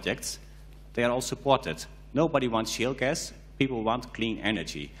wind projects, they are all supported. Nobody wants shale gas. People want clean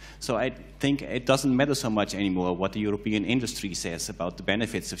energy. So I think it doesn't matter so much anymore what the European industry says about the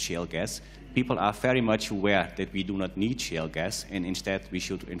benefits of shale gas. People are very much aware that we do not need shale gas, and instead we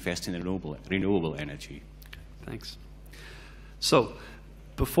should invest in renewable energy. Thanks. So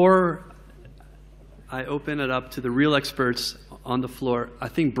before I open it up to the real experts on the floor, I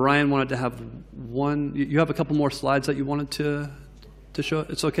think Brian wanted to have one. You have a couple more slides that you wanted to show?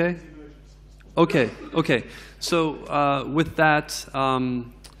 It's okay? Okay. So with that,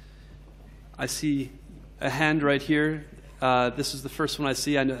 I see a hand right here. This is the first one I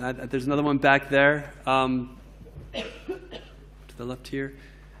see. I know, there's another one back there. To the left here.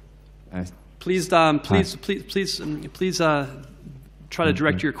 Please try to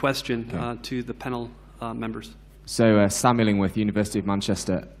direct your question to the panel members. So Sam Illingworth, University of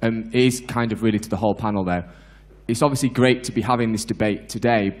Manchester. It is kind of really to the whole panel though. It's obviously great to be having this debate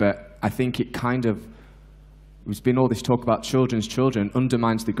today, but I think it kind of, there's been all this talk about children's children,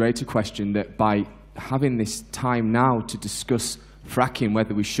 undermines the greater question that by having this time now to discuss fracking,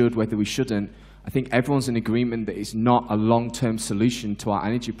 whether we should, whether we shouldn't, I think everyone's in agreement that it's not a long-term solution to our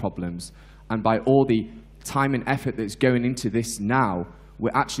energy problems. And by all the time and effort that's going into this now, we're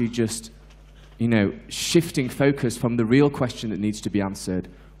actually just, you know, shifting focus from the real question that needs to be answered,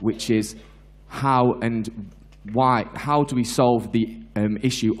 which is how and why, how do we solve the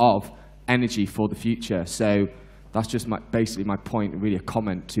issue of energy for the future? So that's just basically my point, really a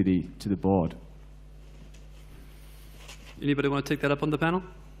comment to the board. Anybody want to take that up on the panel?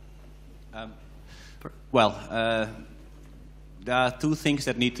 There are two things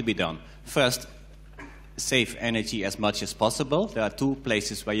that need to be done. First, save energy as much as possible. There are two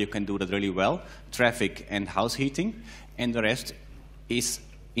places where you can do that really well, traffic and house heating, and the rest is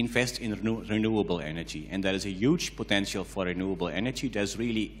invest in renewable energy. And there is a huge potential for renewable energy. There's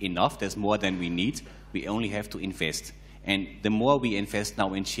really enough. There's more than we need. We only have to invest. And the more we invest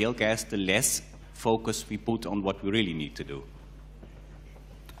now in shale gas, the less focus we put on what we really need to do.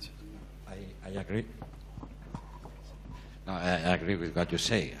 I agree. No, I agree with what you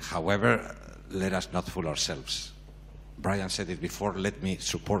say. However, let us not fool ourselves. Brian said it before. Let me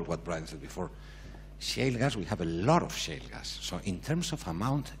support what Brian said before. Shale gas, we have a lot of shale gas. So in terms of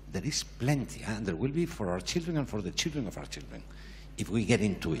amount, there is plenty, and there will be for our children and for the children of our children, if we get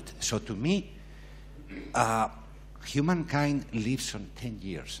into it. So to me, humankind lives on 10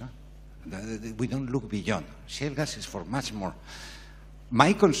 years. We don't look beyond. Shale gas is for much more.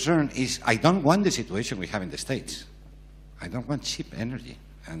 My concern is I don't want the situation we have in the States. I don't want cheap energy.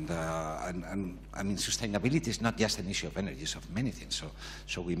 And I mean, sustainability is not just an issue of energy, it's of many things.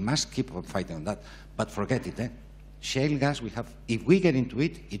 So we must keep on fighting on that. But forget it, Shale gas, we have, if we get into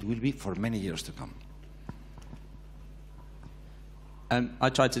it, it will be for many years to come. I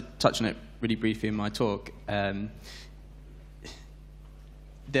tried to touch on it really briefly in my talk.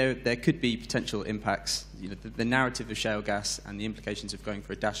 There could be potential impacts. You know, the narrative of shale gas and the implications of going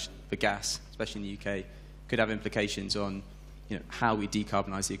for a dash for gas, especially in the UK, could have implications on how we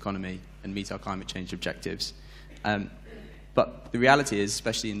decarbonise the economy and meet our climate change objectives. But the reality is,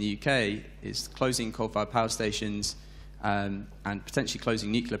 especially in the UK, is closing coal-fired power stations and potentially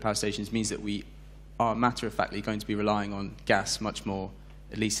closing nuclear power stations means that we are matter-of-factly going to be relying on gas much more,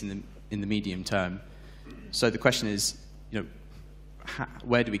 at least in the medium term. So the question is,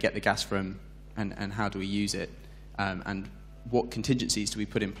 where do we get the gas from and how do we use it? And what contingencies do we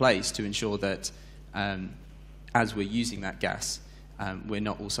put in place to ensure that as we're using that gas, we're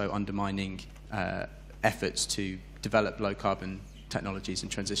not also undermining efforts to develop low-carbon technologies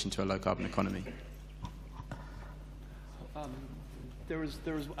and transition to a low-carbon economy. There was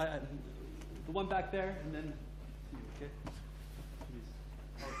the one back there, and then. Okay.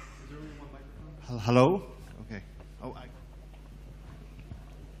 Is there only one microphone? Hello. Okay. Oh,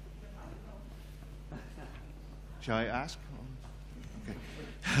 shall I ask?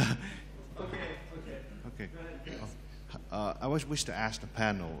 Okay. Okay. I wish to ask the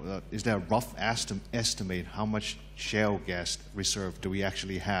panel, is there a rough estimate how much shale gas reserve do we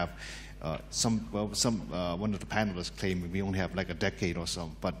actually have? One of the panelists claim we only have like a decade or so,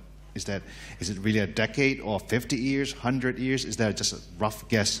 but is it really a decade or 50 years, 100 years? Is there just a rough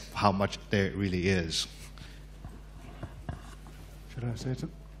guess how much there really is?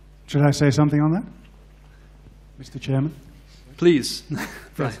 Should I say something on that, Mr. Chairman? Please.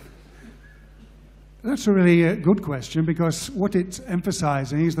 Right. That's a really good question, because what it's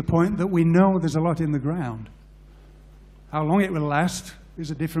emphasizing is the point that we know there's a lot in the ground. How long it will last is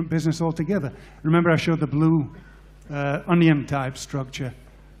a different business altogether. Remember I showed the blue onion type structure.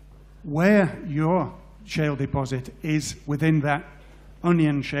 Where your shale deposit is within that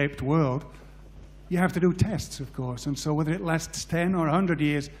onion-shaped world, you have to do tests, of course. And so whether it lasts 10 or 100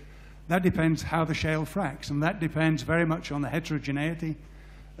 years, that depends how the shale fracks. And that depends very much on the heterogeneity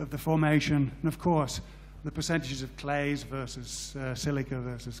of the formation, and of course, the percentages of clays versus silica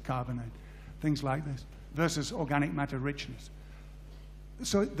versus carbonate, things like this, versus organic matter richness.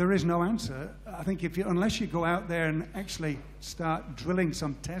 So there is no answer. I think unless you go out there and actually start drilling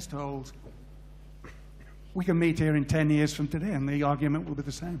some test holes, we can meet here in 10 years from today, and the argument will be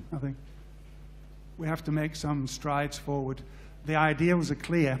the same, I think. We have to make some strides forward. The ideals are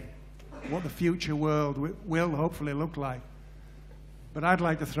clear, what the future world will hopefully look like. But I'd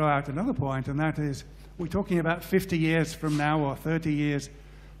like to throw out another point, and that is, we're talking about 50 years from now or 30 years,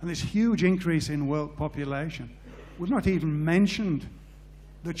 and this huge increase in world population. We've not even mentioned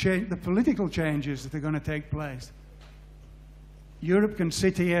the political changes that are going to take place. Europe can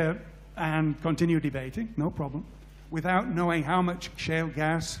sit here and continue debating, no problem, without knowing how much shale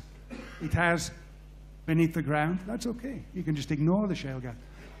gas it has beneath the ground. That's okay. You can just ignore the shale gas.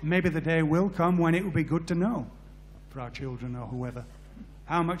 Maybe the day will come when it will be good to know, for our children or whoever,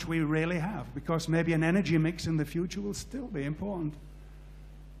 how much we really have, because maybe an energy mix in the future will still be important.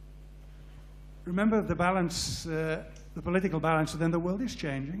 Remember the balance, the political balance within the world is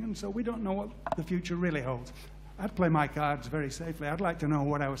changing, and so we don't know what the future really holds. I'd play my cards very safely. I'd like to know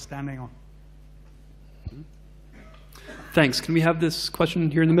what I was standing on. Thanks. Can we have this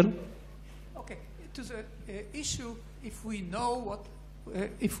question here in the middle? Okay. To the issue, if we know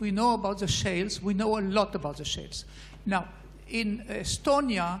about the shales, we know a lot about the shales. Now, in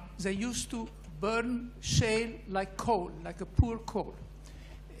Estonia, they used to burn shale like coal, like a poor coal.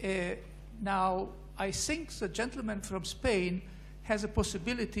 Now, I think the gentleman from Spain has a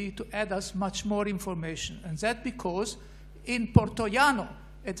possibility to add us much more information, and that because in Portollano,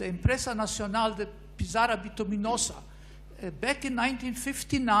 at the Empresa Nacional de Pizarra Bituminosa, back in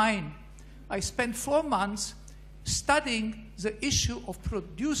 1959, I spent 4 months studying the issue of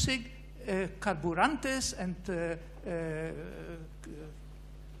producing carburantes and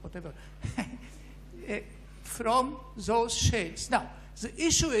whatever from those shales. Now, the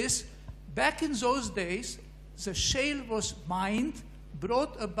issue is, back in those days, the shale was mined,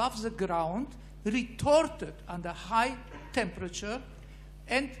 brought above the ground, retorted under high temperature,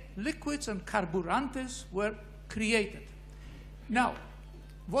 and liquids and carburantes were created. Now,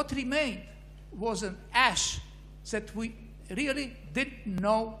 what remained was an ash that we really didn't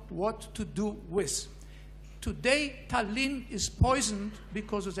know what to do with. Today, Tallinn is poisoned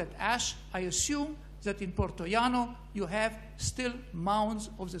because of that ash. I assume that in Portollano you have still mounds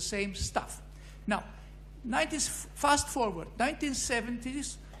of the same stuff. Now, fast forward,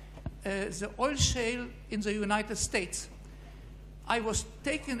 1970s, the oil shale in the United States. I was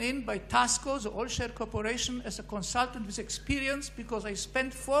taken in by Tasco, the Oil Shale Corporation, as a consultant with experience because I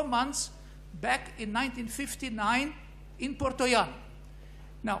spent 4 months back in 1959 in Portollano.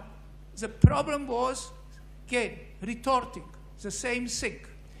 Now, the problem was, again, retorting, the same thing.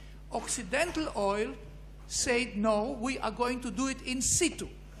 Occidental Oil said, no, we are going to do it in situ.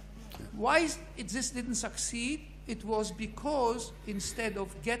 Why this didn't succeed? It was because instead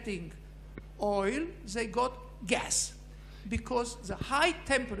of getting oil, they got gas. Because the high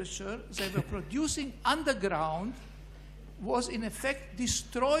temperature they were producing underground was in effect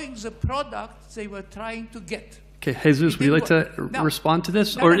destroying the product they were trying to get. Okay, Jesus, would you like to respond to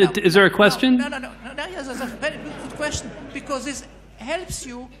this? Is there a question? No, yes, that's a very good question, because this helps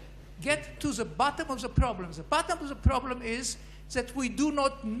you get to the bottom of the problem. The bottom of the problem is that we do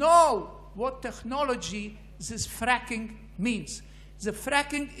not know what technology this fracking means. The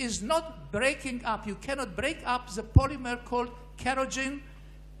fracking is not breaking up. You cannot break up the polymer called kerogen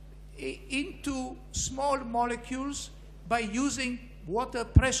into small molecules by using water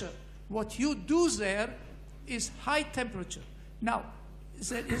pressure. What you do there is high temperature. Now,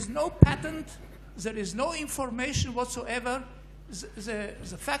 there is no patent, there is no information whatsoever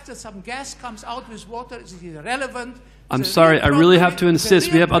the fact that some gas comes out with water is irrelevant. I'm sorry, I really have to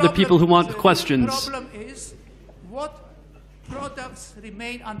insist. We have other people who want questions. The problem is what products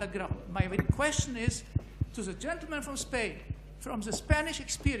remain underground. My question is to the gentleman from Spain, from the Spanish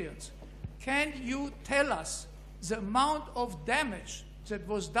experience, can you tell us the amount of damage that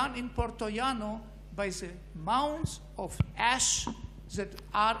was done in Puerto Llano by the mounds of ash that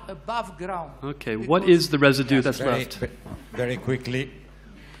are above ground? Okay, what is the residue that's left? Very quickly.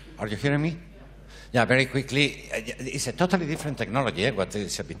 Are you hearing me? Yeah, very quickly. It's a totally different technology. What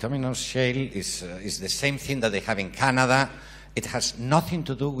is a bituminous shale is the same thing that they have in Canada. It has nothing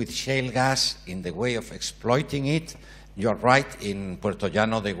to do with shale gas in the way of exploiting it. You're right, in Puerto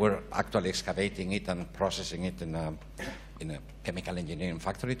Llano they were actually excavating it and processing it in a chemical engineering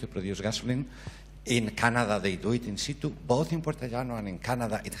factory to produce gasoline. In Canada they do it in situ. Both in Puerto Llano and in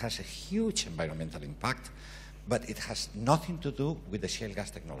Canada it has a huge environmental impact, but it has nothing to do with the shale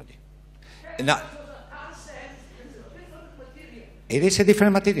gas technology. Now, it is a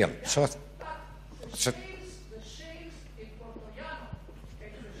different material. So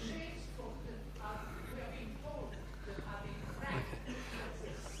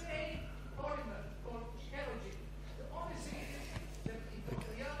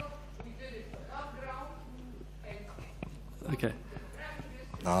okay.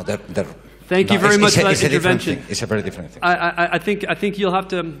 No, Thank you very much for that it's intervention. It's a very different thing. I think you'll have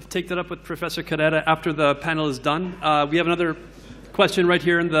to take that up with Professor Carrera after the panel is done. We have another question right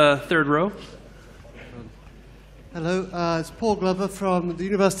here in the third row. Hello, it's Paul Glover from the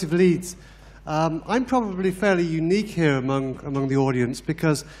University of Leeds. I'm probably fairly unique here among the audience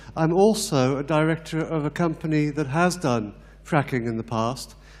because I'm also a director of a company that has done fracking in the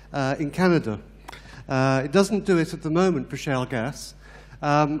past in Canada. It doesn't do it at the moment for shale gas.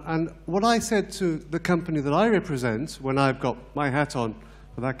 And what I said to the company that I represent when I've got my hat on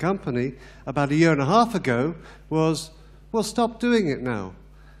for that company about a year and a half ago was, well, stop doing it now.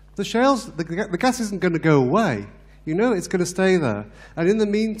 The gas isn't going to go away. You know it's going to stay there. And in the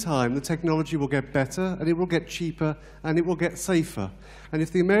meantime, the technology will get better, and it will get cheaper, and it will get safer. And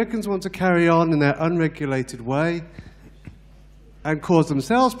if the Americans want to carry on in their unregulated way and cause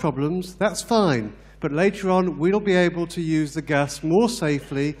themselves problems, that's fine. But later on, we'll be able to use the gas more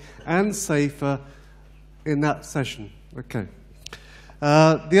safely and safer in that session. Okay.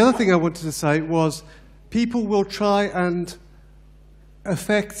 The other thing I wanted to say was people will try and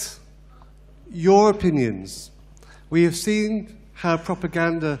affect your opinions. We have seen how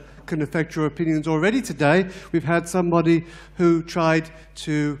propaganda can affect your opinions already today. We've had somebody who tried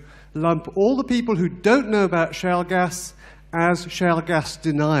to lump all the people who don't know about shale gas as shale gas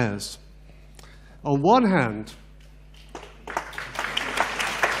deniers. On one hand,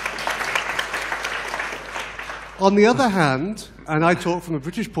 on the other hand, and I talk from a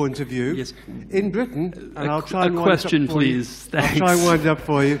British point of view, yes. In Britain, and I'll try and wind question, it up for please. you. I'll try and wind it up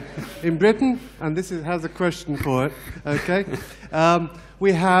for you. In Britain, and this has a question for it, okay?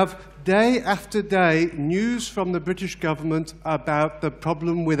 We have day after day news from the British government about the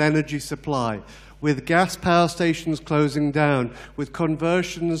problem with energy supply, with gas power stations closing down, with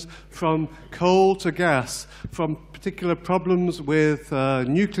conversions from coal to gas, from particular problems with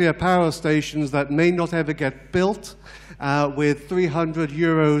nuclear power stations that may not ever get built, with 300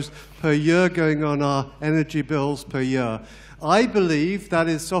 euros per year going on our energy bills per year. I believe that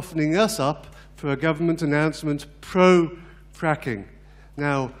is softening us up for a government announcement pro-fracking.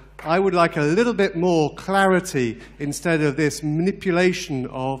 Now, I would like a little bit more clarity instead of this manipulation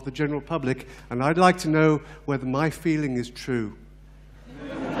of the general public, and I'd like to know whether my feeling is true.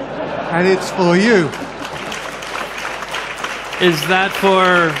 And it's for you. Is that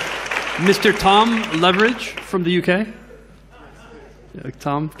for Mr. Tom Leverage from the UK?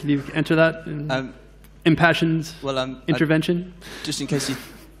 Tom, can you enter that impassioned intervention? Just in case you...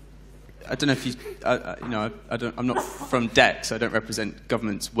 I don't know if you, I'm not from DEC, so I don't represent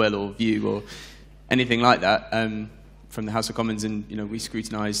government's will or view or anything like that. From the House of Commons, and we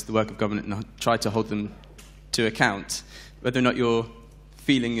scrutinise the work of government and try to hold them to account. Whether or not your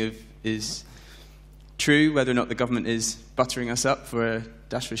feeling is true, whether or not the government is buttering us up for a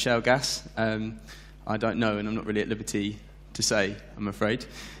dash for shale gas, I don't know, and I'm not really at liberty to say, I'm afraid.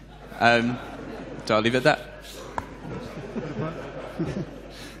 So I'll leave it at that.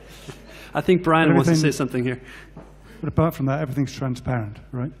 I think Brian wants to say something here. But apart from that, everything's transparent,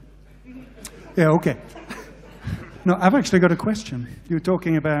 right? Yeah, okay. No, I've actually got a question. You were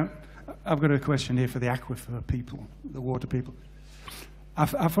talking about, I've got a question here for the aquifer people, the water people.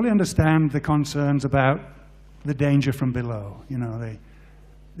 I fully understand the concerns about the danger from below,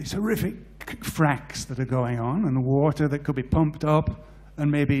 the these horrific fracks that are going on, and water that could be pumped up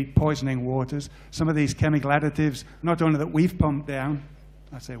and maybe poisoning waters. Some of these chemical additives, not only that we've pumped down,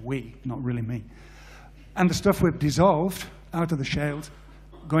 I say we, not really me, and the stuff we've dissolved out of the shales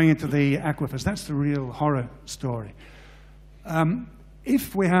going into the aquifers. That's the real horror story.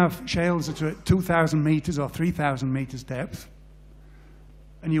 If we have shales that are at 2,000 meters or 3,000 meters depth,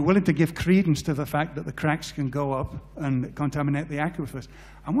 and you're willing to give credence to the fact that the cracks can go up and contaminate the aquifers,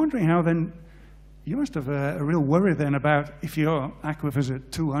 I'm wondering how then, you must have a real worry then about if your aquifers are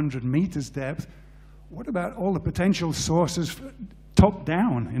at 200 meters depth, what about all the potential sources top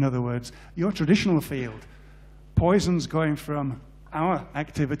down, in other words, your traditional field, poisons going from our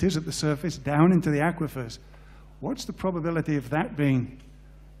activities at the surface down into the aquifers. What's the probability of that being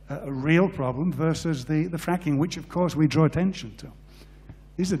a real problem versus the fracking, which of course we draw attention to?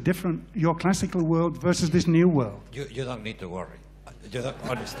 These are different, your classical world versus this new world. You don't need to worry.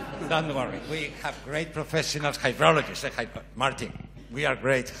 Honestly, don't worry. We have great professionals, hydrologists. Martin, we are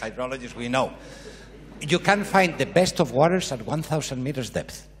great hydrologists, we know. You can find the best of waters at 1,000 meters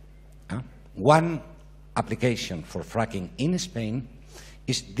depth. One application for fracking in Spain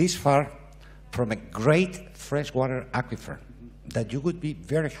is this far from a great freshwater aquifer that you would be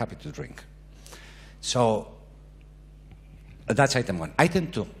very happy to drink. So that's item one.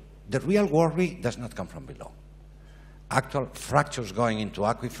 Item two, the real worry does not come from below. Actual fractures going into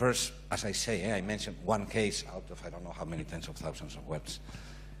aquifers, as I say, I mentioned one case out of I don't know how many tens of thousands of wells.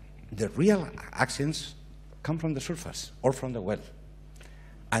 The real accidents come from the surface or from the well.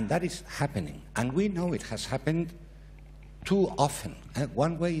 And that is happening. And we know it has happened too often.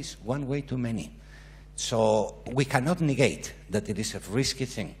 One way is one way too many. So we cannot negate that it is a risky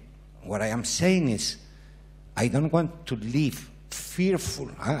thing. What I am saying is I don't want to live fearful.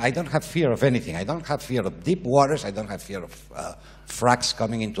 I don't have fear of anything. I don't have fear of deep waters. I don't have fear of fracks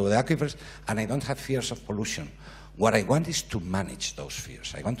coming into the aquifers. And I don't have fears of pollution. What I want is to manage those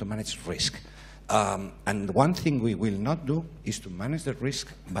fears. I want to manage risk. And one thing we will not do is to manage the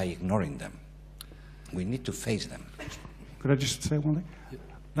risk by ignoring them. We need to face them. Could I just say one thing?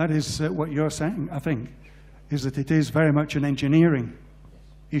 That is what you're saying, I think, is that it is very much an engineering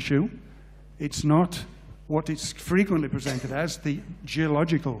issue. It's not what it's frequently presented as, the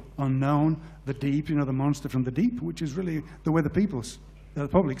geological unknown, the deep, you know, the monster from the deep, which is really the way the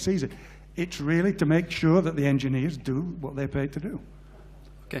public sees it. It's really to make sure that the engineers do what they're paid to do.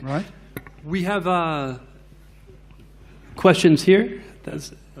 Okay. Right? We have questions here,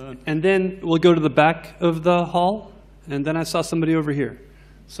 and then we'll go to the back of the hall, and then I saw somebody over here.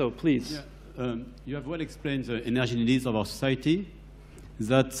 So please. Yeah, you have well explained the energy needs of our society,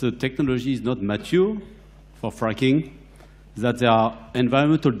 that the technology is not mature for fracking, that there are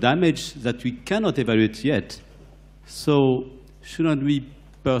environmental damage that we cannot evaluate yet. So shouldn't we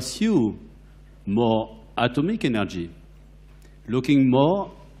pursue more atomic energy, looking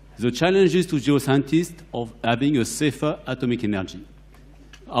more the challenges to geoscientists of having a safer atomic energy?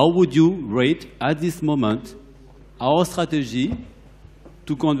 How would you rate at this moment our strategy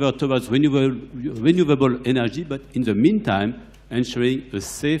to convert towards renewable energy, but in the meantime ensuring a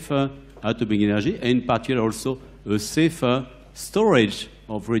safer atomic energy, and in particular also a safer storage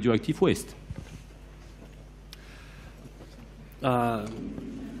of radioactive waste? I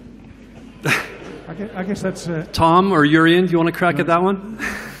guess that's... Tom or Urian, do you want to crack at that one?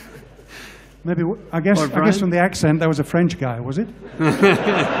 Maybe, I guess from the accent, that was a French guy, was it?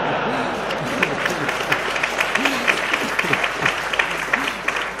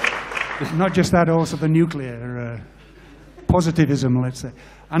 Not just that, also the nuclear positivism, let's say.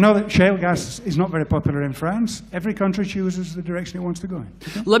 I know that shale gas is not very popular in France. Every country chooses the direction it wants to go in.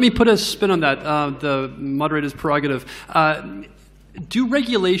 Okay? Let me put a spin on that, the moderator's prerogative. Do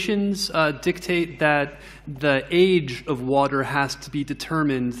regulations dictate that the age of water has to be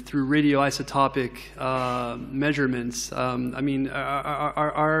determined through radioisotopic measurements? I mean,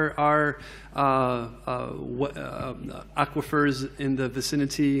 are aquifers in the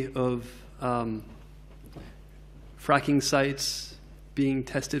vicinity of fracking sites being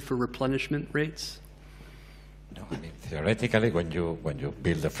tested for replenishment rates? No, I mean, theoretically, when you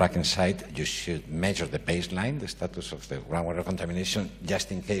build a fracking site, you should measure the baseline, the status of the groundwater contamination,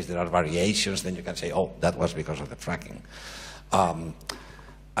 just in case there are variations. Then you can say, "Oh, that was because of the fracking."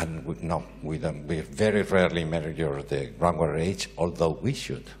 And we don't. We very rarely measure the groundwater age, although we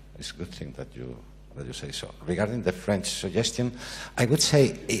should. It's a good thing that you say so. Regarding the French suggestion, I would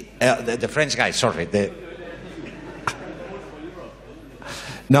say the French guy. Sorry.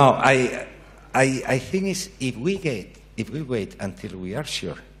 No, I think is if we wait until we are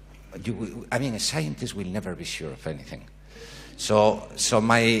sure, I mean, a scientist will never be sure of anything. So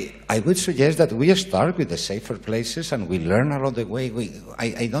I would suggest that we start with the safer places and we learn along the way.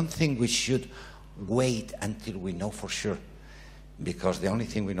 I don't think we should wait until we know for sure, because the only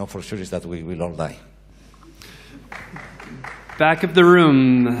thing we know for sure is that we will all die. Back of the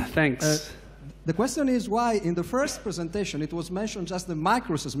room, thanks. The question is why, in the first presentation, it was mentioned just the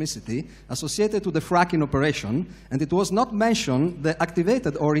microseismicity associated to the fracking operation, and it was not mentioned the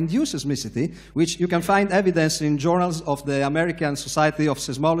activated or induced seismicity, which you can find evidence in journals of the American Society of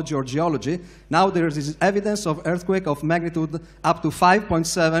Seismology or Geology. Now there is evidence of earthquake of magnitude up to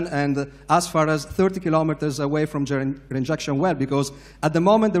 5.7 and as far as 30 kilometers away from the reinjection well, because at the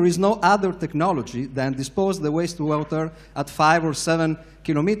moment there is no other technology than dispose the wastewater at 5 or 7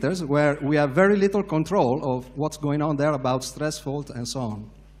 kilometers, where we have very little control of what's going on there about stress fault and so on.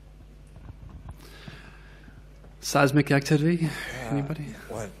 Seismic activity, anybody?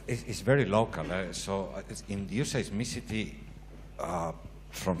 Well, it's very local. So induced seismicity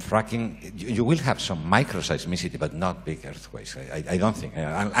from fracking, you will have some microseismicity, but not big earthquakes. I don't think,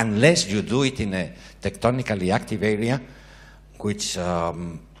 unless you do it in a tectonically active area, which,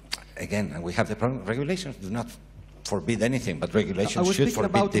 again, we have the problem. Regulations do not forbid anything, but regulations should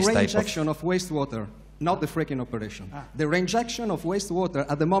forbid this type of... I was speaking about reinjection of wastewater, not the fracking operation. The reinjection of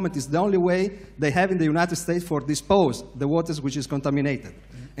wastewater at the moment is the only way they have in the United States for dispose the waters which is contaminated.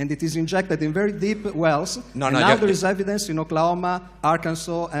 And it is injected in very deep wells. Now there is evidence in Oklahoma,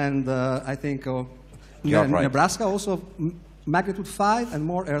 Arkansas, and I think Nebraska also, magnitude 5 and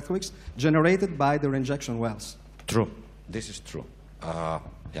more earthquakes generated by the reinjection wells. True. This is true. Yeah,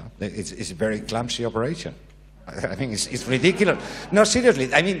 it's a very clumsy operation. I mean, it's ridiculous. No,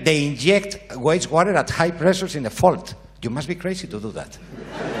 seriously. I mean, they inject wastewater at high pressures in a fault. You must be crazy to do that.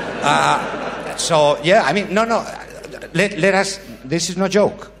 So, yeah, I mean, no. Let us, this is no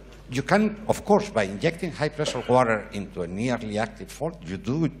joke. You can, of course, by injecting high pressure water into a nearly active fault, you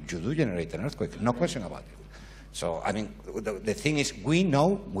do generate an earthquake. No question about it. So, I mean, the thing is, we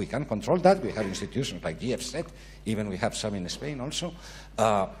know we can control that. We have institutions like GFZ, even we have some in Spain also.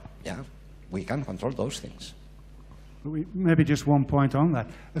 Yeah, we can control those things. Maybe just one point on that.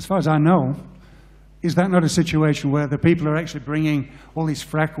 As far as I know, is that not a situation where the people are actually bringing all these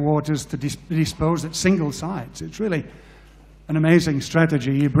frack waters to be disposed at single sites? It's really an amazing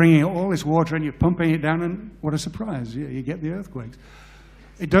strategy. You're bringing all this water and you're pumping it down, and what a surprise, you get the earthquakes.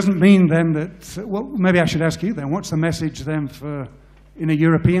 It doesn't mean then that, well, maybe I should ask you then, what's the message then for, in a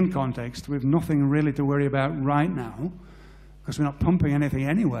European context, with nothing really to worry about right now, because we're not pumping anything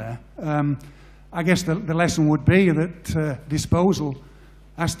anywhere. I guess the lesson would be that disposal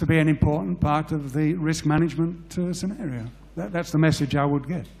has to be an important part of the risk management scenario. That's the message I would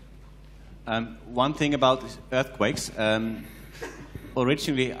get. One thing about earthquakes,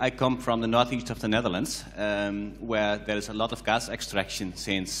 originally I come from the northeast of the Netherlands, where there is a lot of gas extraction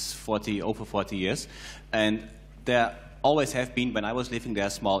since over 40 years, and there always have been, when I was living there,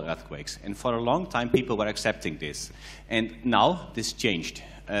 small earthquakes. And for a long time people were accepting this. And now this changed.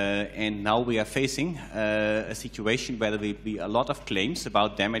 And now we are facing a situation where there will be a lot of claims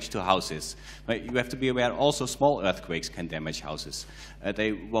about damage to houses. But you have to be aware also small earthquakes can damage houses.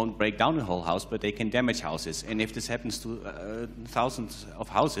 They won't break down the whole house, but they can damage houses. And if this happens to thousands of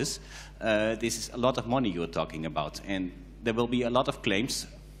houses, this is a lot of money you're talking about. And there will be a lot of claims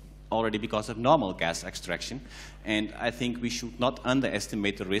already because of normal gas extraction. And I think we should not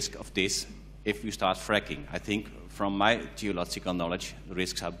underestimate the risk of this if we start fracking. I think from my geological knowledge, the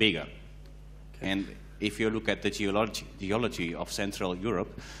risks are bigger. Okay. And if you look at the geology of Central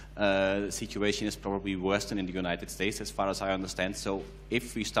Europe, the situation is probably worse than in the United States, as far as I understand. So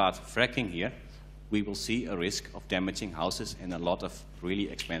if we start fracking here, we will see a risk of damaging houses and a lot of really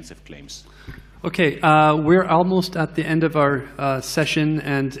expensive claims. Okay, we're almost at the end of our session,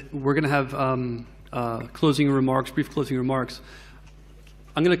 and we're going to have closing remarks, brief closing remarks.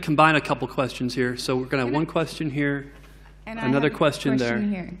 I'm going to combine a couple questions here. So we're going to have one question here, and another question there,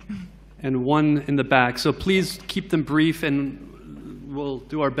 here, and one in the back. So please keep them brief, and we'll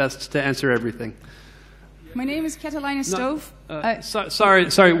do our best to answer everything. My name is Catalina Stove.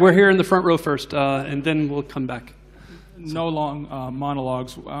 Sorry, we're here in the front row first, and then we'll come back. No long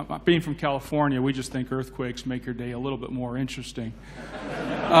monologues. Being from California, we just think earthquakes make your day a little bit more interesting.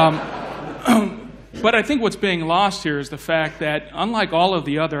 But I think what's being lost here is the fact that, unlike all of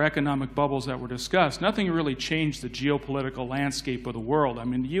the other economic bubbles that were discussed, nothing really changed the geopolitical landscape of the world. I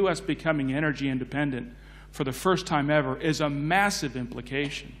mean, the U.S. becoming energy independent for the first time ever is a massive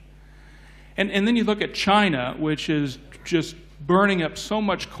implication. And then you look at China, which is just burning up so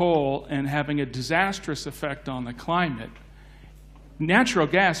much coal and having a disastrous effect on the climate. Natural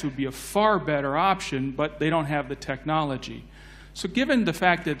gas would be a far better option, but they don't have the technology. So given the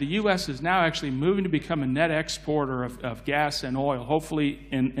fact that the U.S. is now actually moving to become a net exporter of gas and oil, hopefully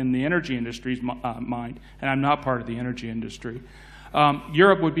in the energy industry's mind, and I'm not part of the energy industry,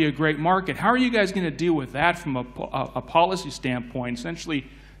 Europe would be a great market. How are you guys going to deal with that from a policy standpoint, essentially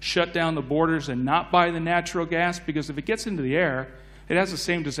shut down the borders and not buy the natural gas? Because if it gets into the air, it has the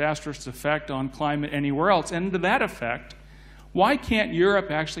same disastrous effect on climate anywhere else. And to that effect, why can't Europe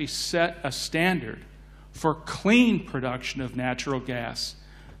actually set a standard for clean production of natural gas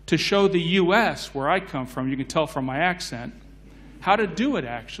to show the U.S., where I come from, you can tell from my accent, how to do it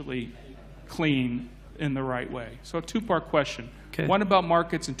actually clean in the right way? So a two-part question. Okay. One about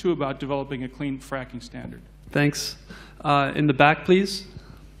markets and two about developing a clean fracking standard. Thanks. In the back, please.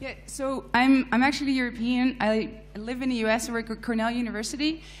 Yeah, so I'm actually European. I live in the US. I work at Cornell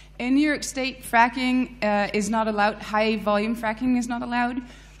University. In New York State, fracking is not allowed. High volume fracking is not allowed.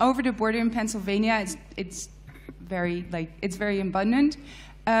 Over the border in Pennsylvania, it's very abundant.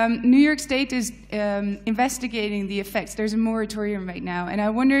 New York State is investigating the effects. There's a moratorium right now, and I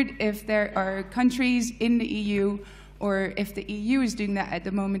wondered if there are countries in the EU, or if the EU is doing that at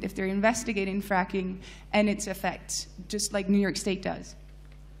the moment, if they're investigating fracking and its effects, just like New York State does.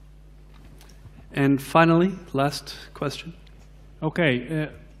 And finally, last question. Okay,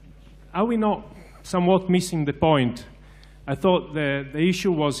 are we not somewhat missing the point? I thought the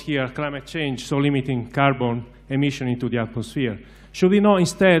issue was here climate change, so limiting carbon emission into the atmosphere. Should we not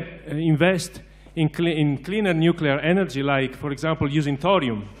instead invest in cleaner nuclear energy, like, for example, using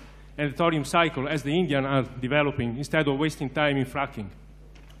thorium and the thorium cycle, as the Indians are developing, instead of wasting time in fracking?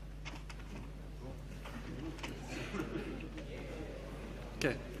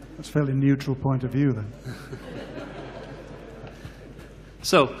 Okay. That's a fairly neutral point of view, then.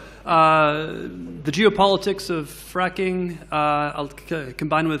 So, the geopolitics of fracking,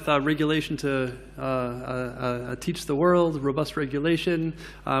 combined with regulation to teach the world, robust regulation.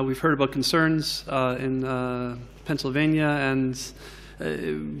 We've heard about concerns in Pennsylvania, and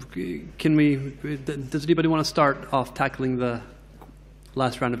does anybody want to start off tackling the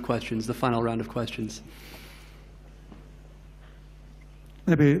last round of questions, the final round of questions?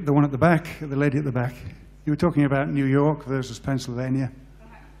 Maybe the one at the back, the lady at the back. You were talking about New York versus Pennsylvania.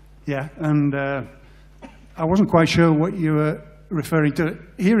 Yeah, and I wasn't quite sure what you were referring to.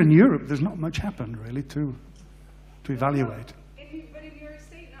 Here in Europe, there's not much happened, really, to evaluate. But in New York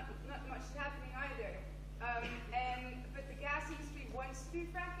State, not much is happening either. But the gas industry wants to do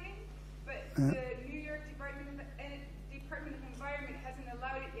fracking, but the New York Department of Environment hasn't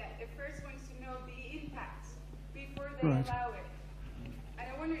allowed it yet. It first wants to know the impacts before they allow it. And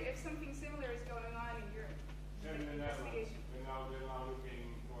I wonder if something similar is going on in Europe. Investigation. They're now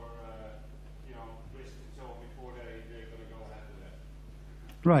looking for, risks and so on before they're going to go ahead with that.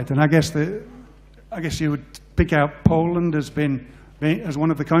 Right, and I guess you would pick out Poland as as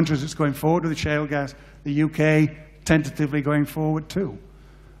one of the countries that's going forward with the shale gas. The UK tentatively going forward too.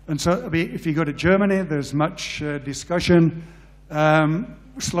 And so, if you go to Germany, there's much discussion.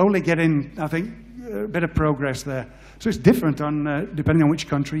 Slowly getting, I think, a bit of progress there. So it's different depending on which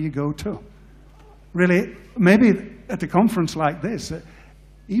country you go to. Really, maybe at a conference like this,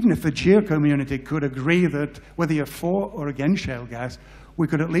 even if the geo community could agree that whether you're for or against shale gas, we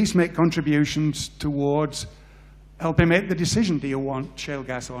could at least make contributions towards helping make the decision, do you want shale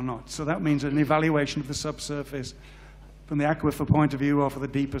gas or not? So that means an evaluation of the subsurface from the aquifer point of view or for the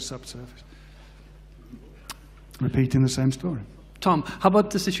deeper subsurface. Repeating the same story. Tom, how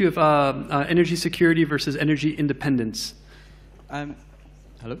about this issue of energy security versus energy independence? Hello?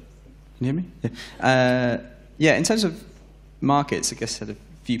 Can you hear me? Yeah, in terms of markets, I guess I had a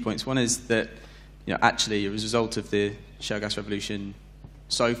few points. One is that, actually, as a result of the shale gas revolution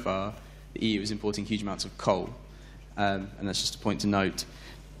so far, the EU is importing huge amounts of coal, and that's just a point to note.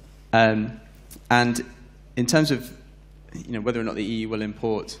 And in terms of, whether or not the EU will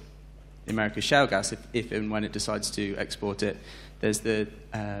import America's shale gas, if and when it decides to export it, there's the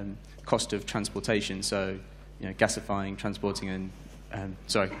cost of transportation. So, gasifying, transporting, and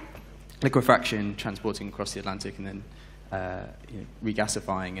liquefaction, transporting across the Atlantic, and then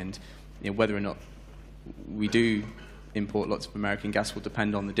regasifying, and whether or not we do import lots of American gas will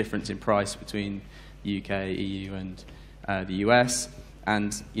depend on the difference in price between the UK, EU, and the US.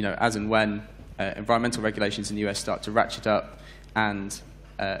 And as and when environmental regulations in the US start to ratchet up, and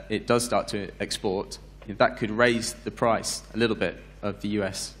it does start to export, that could raise the price a little bit of the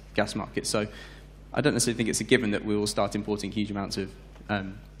US gas market. So I don't necessarily think it's a given that we will start importing huge amounts of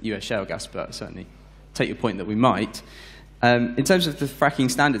US shale gas, but I certainly take your point that we might. In terms of the fracking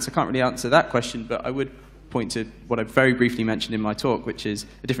standards, I can't really answer that question, but I would point to what I very briefly mentioned in my talk, which is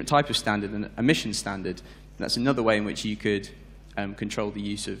a different type of standard, an emission standard. And that's another way in which you could control the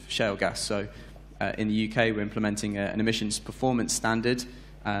use of shale gas. So in the UK, we're implementing an emissions performance standard,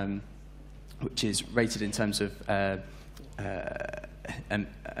 which is rated in terms of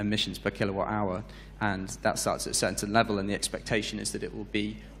emissions per kilowatt hour, and that starts at a certain level, and the expectation is that it will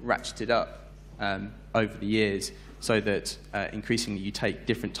be ratcheted up over the years, so that increasingly you take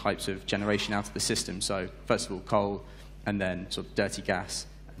different types of generation out of the system. So first of all, coal, and then sort of dirty gas,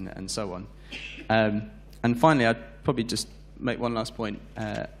 and so on. And finally, I'd probably just make one last point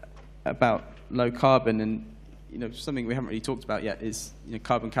about low carbon, and something we haven't really talked about yet is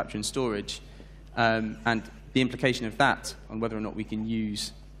carbon capture and storage, and the implication of that on whether or not we can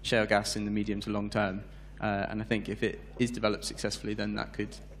use shale gas in the medium to long term. And I think if it is developed successfully, then that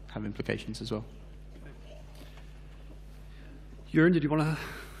could have implications as well. Jörn, did you want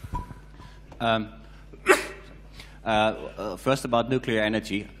to? First, about nuclear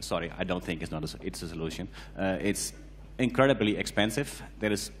energy. Sorry, I don't think it's a solution. It's incredibly expensive.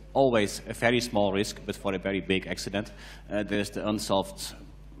 There is always a very small risk, but for a very big accident, there's the unsolved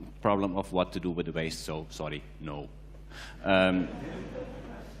problem of what to do with the waste. So, sorry, no.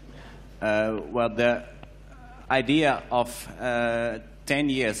 Well, the idea of 10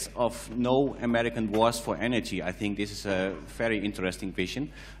 years of no American wars for energy, I think this is a very interesting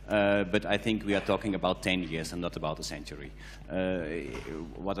vision, but I think we are talking about 10 years and not about a century.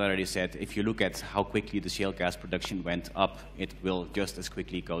 What I already said, if you look at how quickly the shale gas production went up, it will just as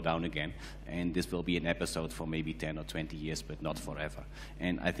quickly go down again, and this will be an episode for maybe 10 or 20 years, but not forever.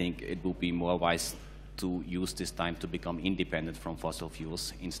 And I think it would be more wise to use this time to become independent from fossil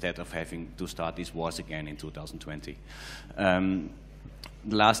fuels instead of having to start these wars again in 2020.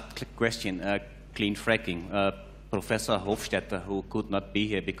 The last question, clean fracking. Professor Hofstetter, who could not be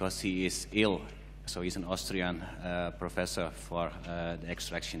here because he is ill, so he's an Austrian professor for the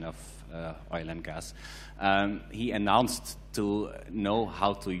extraction of oil and gas. He announced to know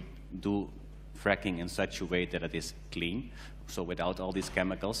how to do fracking in such a way that it is clean, so without all these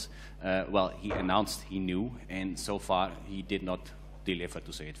chemicals. Well, he announced he knew, and so far he did not deliver,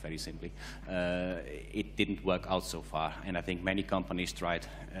 to say it very simply. It didn't work out so far, and I think many companies tried.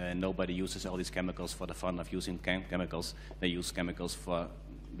 Nobody uses all these chemicals for the fun of using chemicals. They use chemicals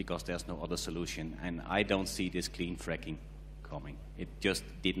because there's no other solution, and I don't see this clean fracking coming. It just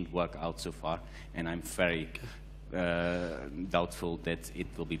didn't work out so far, and I'm very doubtful that it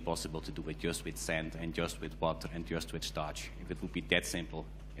will be possible to do it just with sand and just with water and just with starch. If it would be that simple,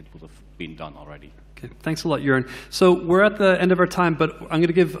 it would have been done already. Okay, thanks a lot, Jörn. So we're at the end of our time, but I'm going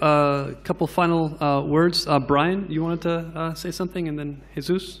to give a couple final words. Brian, you wanted to say something, and then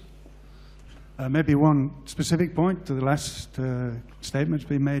Jesus? Maybe one specific point to the last statements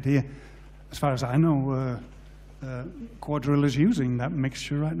being made here. As far as I know, Quadrille is using that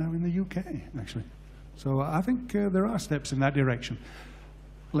mixture right now in the UK, actually. So I think there are steps in that direction.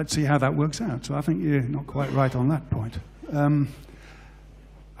 Let's see how that works out. So I think you're not quite right on that point.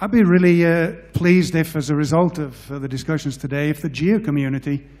 I'd be really pleased if, as a result of the discussions today, if the geo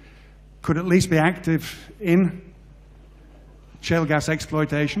community could at least be active in shale gas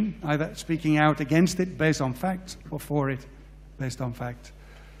exploitation, either speaking out against it based on facts or for it based on facts.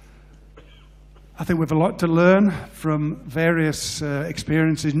 I think we have a lot to learn from various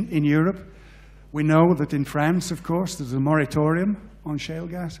experiences in Europe. We know that in France, of course, there's a moratorium on shale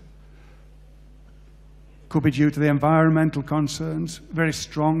gas. Could be due to the environmental concerns, very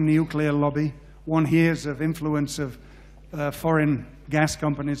strong nuclear lobby. One hears of influence of foreign gas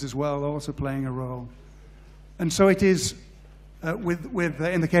companies as well, also playing a role. And so it is,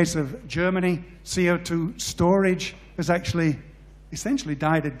 in the case of Germany, CO2 storage has actually essentially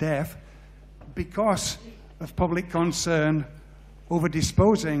died a death because of public concern over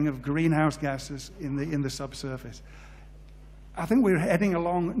disposing of greenhouse gases in the subsurface. I think we're heading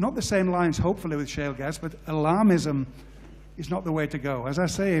along, not the same lines, hopefully, with shale gas, but alarmism is not the way to go. As I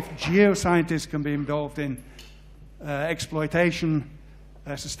say, if geoscientists can be involved in exploitation,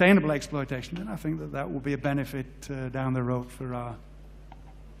 sustainable exploitation, then I think that that will be a benefit down the road for our,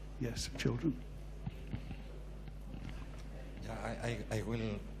 children. Yeah, I will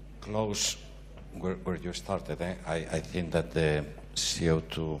close where you started. I think that the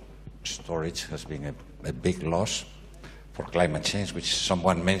CO2 storage has been a big loss for climate change, which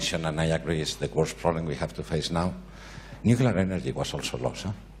someone mentioned, and I agree, is the worst problem we have to face now. Nuclear energy was also lost.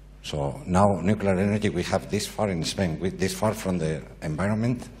 So now nuclear energy, we have this far in Spain, this far from the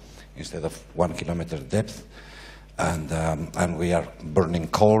environment, instead of 1 kilometer depth, and we are burning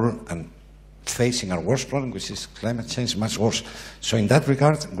coal and facing our worst problem, which is climate change, much worse. So in that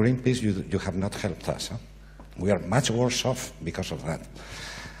regard, Greenpeace, you have not helped us. We are much worse off because of that.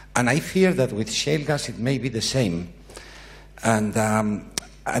 And I fear that with shale gas, it may be the same.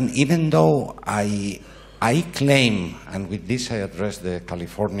 And even though I claim, and with this I address the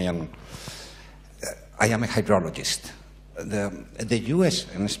Californian, I am a hydrologist. The US,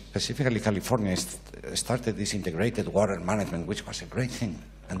 and specifically California, started this integrated water management, which was a great thing.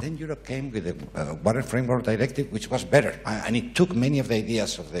 And then Europe came with the Water Framework Directive, which was better. And it took many of the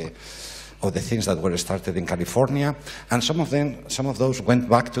ideas of the things that were started in California, and some of those went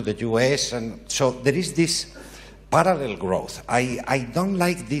back to the US. And so there is this parallel growth. I don't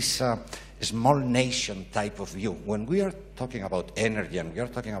like this small nation type of view. When we are talking about energy and we are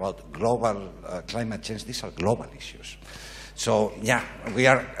talking about global climate change, these are global issues. So, yeah, we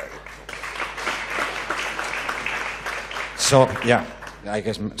are... So, yeah, I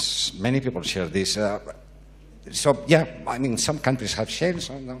guess many people share this. So, yeah, I mean, some countries have shales.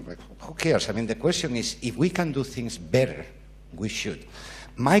 Who cares? I mean, the question is, if we can do things better, we should.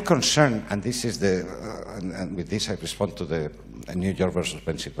 My concern, and this is and with this I respond to the New York versus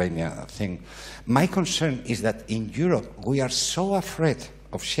Pennsylvania thing, my concern is that in Europe we are so afraid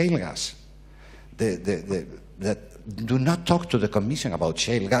of shale gas that do not talk to the Commission about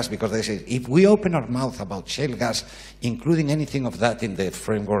shale gas, because they say if we open our mouth about shale gas, including anything of that in the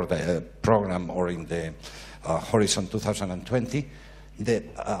framework program or in the Horizon 2020, the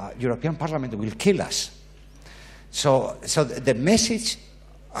European Parliament will kill us. So the message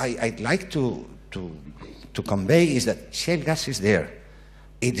I'd like to convey is that shale gas is there.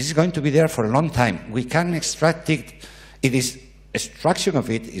 It is going to be there for a long time. We can extract it. Extraction of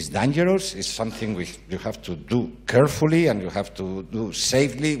it is dangerous. It's something you have to do carefully and you have to do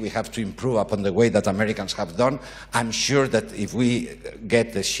safely. We have to improve upon the way that Americans have done. I'm sure that if we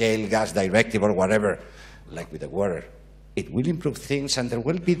get the shale gas directive or whatever, like with the water, it will improve things and there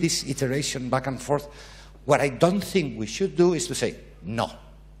will be this iteration back and forth. What I don't think we should do is to say no.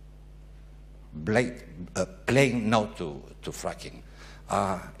 Plain no to fracking.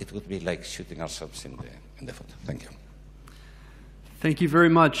 It would be like shooting ourselves in the foot. Thank you. Thank you very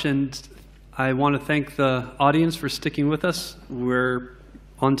much, and I want to thank the audience for sticking with us. We're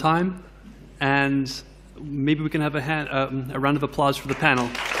on time, and maybe we can have a round of applause for the panel.